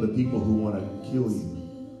for the people who want to kill you.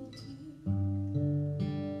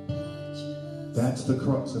 That's the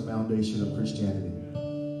crux and foundation of Christianity.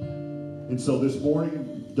 And so this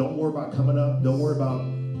morning, don't worry about coming up. Don't worry about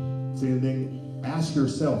saying anything. Ask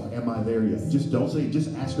yourself, am I there yet? Just don't say, just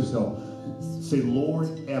ask yourself. Say, Lord,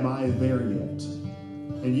 am I there yet?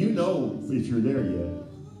 And you know if you're there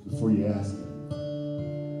yet before you ask Him.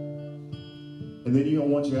 And then you don't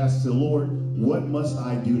want you to ask, say, Lord, what must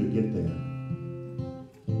I do to get there?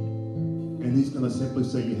 And He's going to simply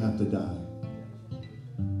say, you have to die.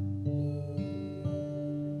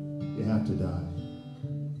 You have to die.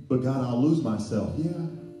 But God, I'll lose myself. Yeah,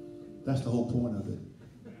 that's the whole point of it.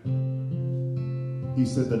 He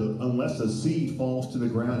said that unless a seed falls to the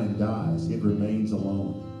ground and dies, it remains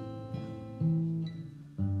alone.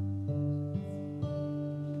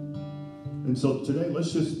 And so today,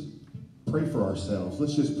 let's just pray for ourselves.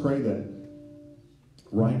 Let's just pray that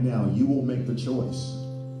right now you will make the choice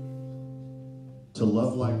to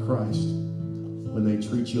love like Christ when they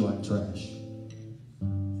treat you like trash.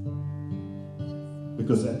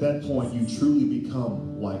 Because at that point, you truly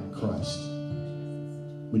become like Christ.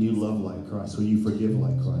 When you love like Christ, when you forgive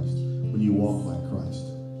like Christ, when you walk like Christ.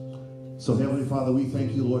 So Heavenly Father, we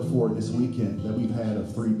thank you, Lord, for this weekend that we've had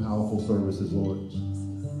of 3 powerful services, Lord.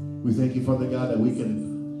 We thank you, Father God, that we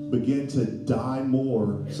can begin to die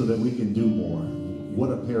more so that we can do more.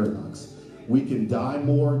 What a paradox. We can die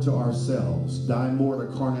more to ourselves, die more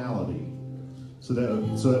to carnality, so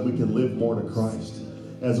that we can live more to Christ.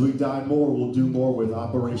 As we die more, we'll do more with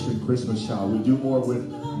Operation Christmas Child. We'll do more with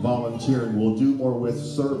volunteering. We'll do more with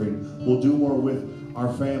serving. We'll do more with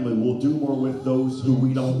our family. We'll do more with those who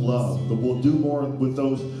we don't love. But we'll do more with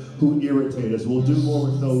those who irritate us. We'll do more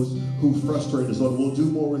with those who frustrate us. Lord, we'll do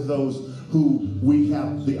more with those who we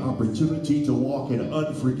have the opportunity to walk in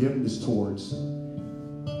unforgiveness towards.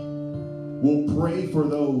 We'll pray for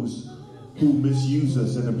those who misuse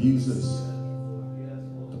us and abuse us.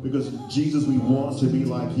 Because, Jesus, we want to be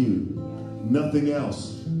like you. Nothing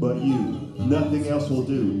else but you. Nothing else will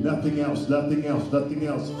do. Nothing else, nothing else, nothing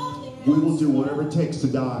else. We will do whatever it takes to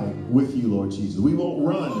die with you, Lord Jesus. We won't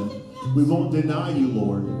run. We won't deny you,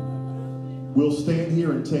 Lord. We'll stand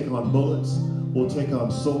here and take on bullets. We'll take on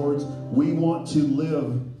swords. We want to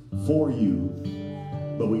live for you,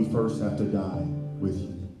 but we first have to die with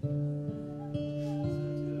you.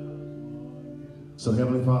 So,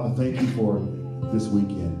 Heavenly Father, thank you for this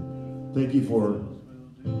weekend. Thank you for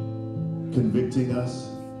convicting us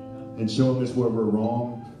and showing us where we're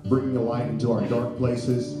wrong, bringing a light into our dark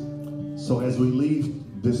places. So as we leave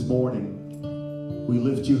this morning, we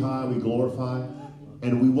lift you high, we glorify,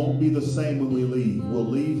 and we won't be the same when we leave. We'll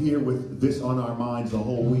leave here with this on our minds the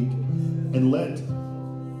whole week, and let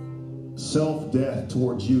self-death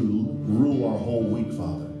towards you rule our whole week,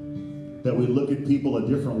 Father. That we look at people a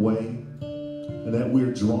different way, and that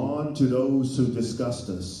we're drawn to those who disgust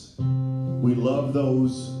us. We love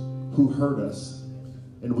those who hurt us,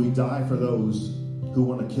 and we die for those who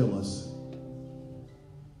want to kill us.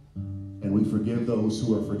 And we forgive those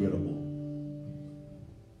who are forgettable.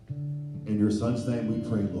 In your Son's name we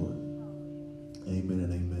pray, Lord. Amen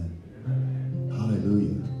and amen.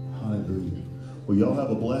 Hallelujah. Hallelujah. Well, y'all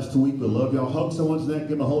have a blessed week. We love y'all. Hug someone's neck, give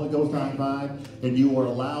them a Holy Ghost high five, and you are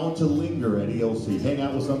allowed to linger at ELC. Hang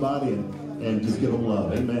out with somebody and just give them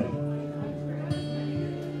love. Amen.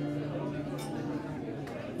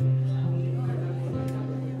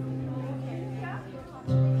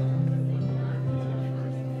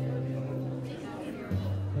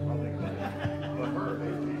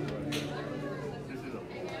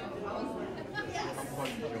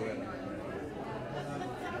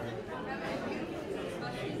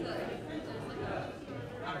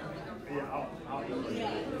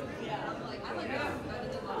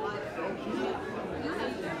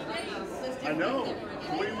 I know.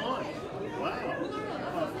 21. Wow.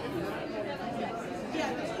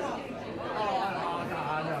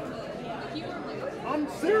 I'm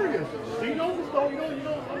serious. You know,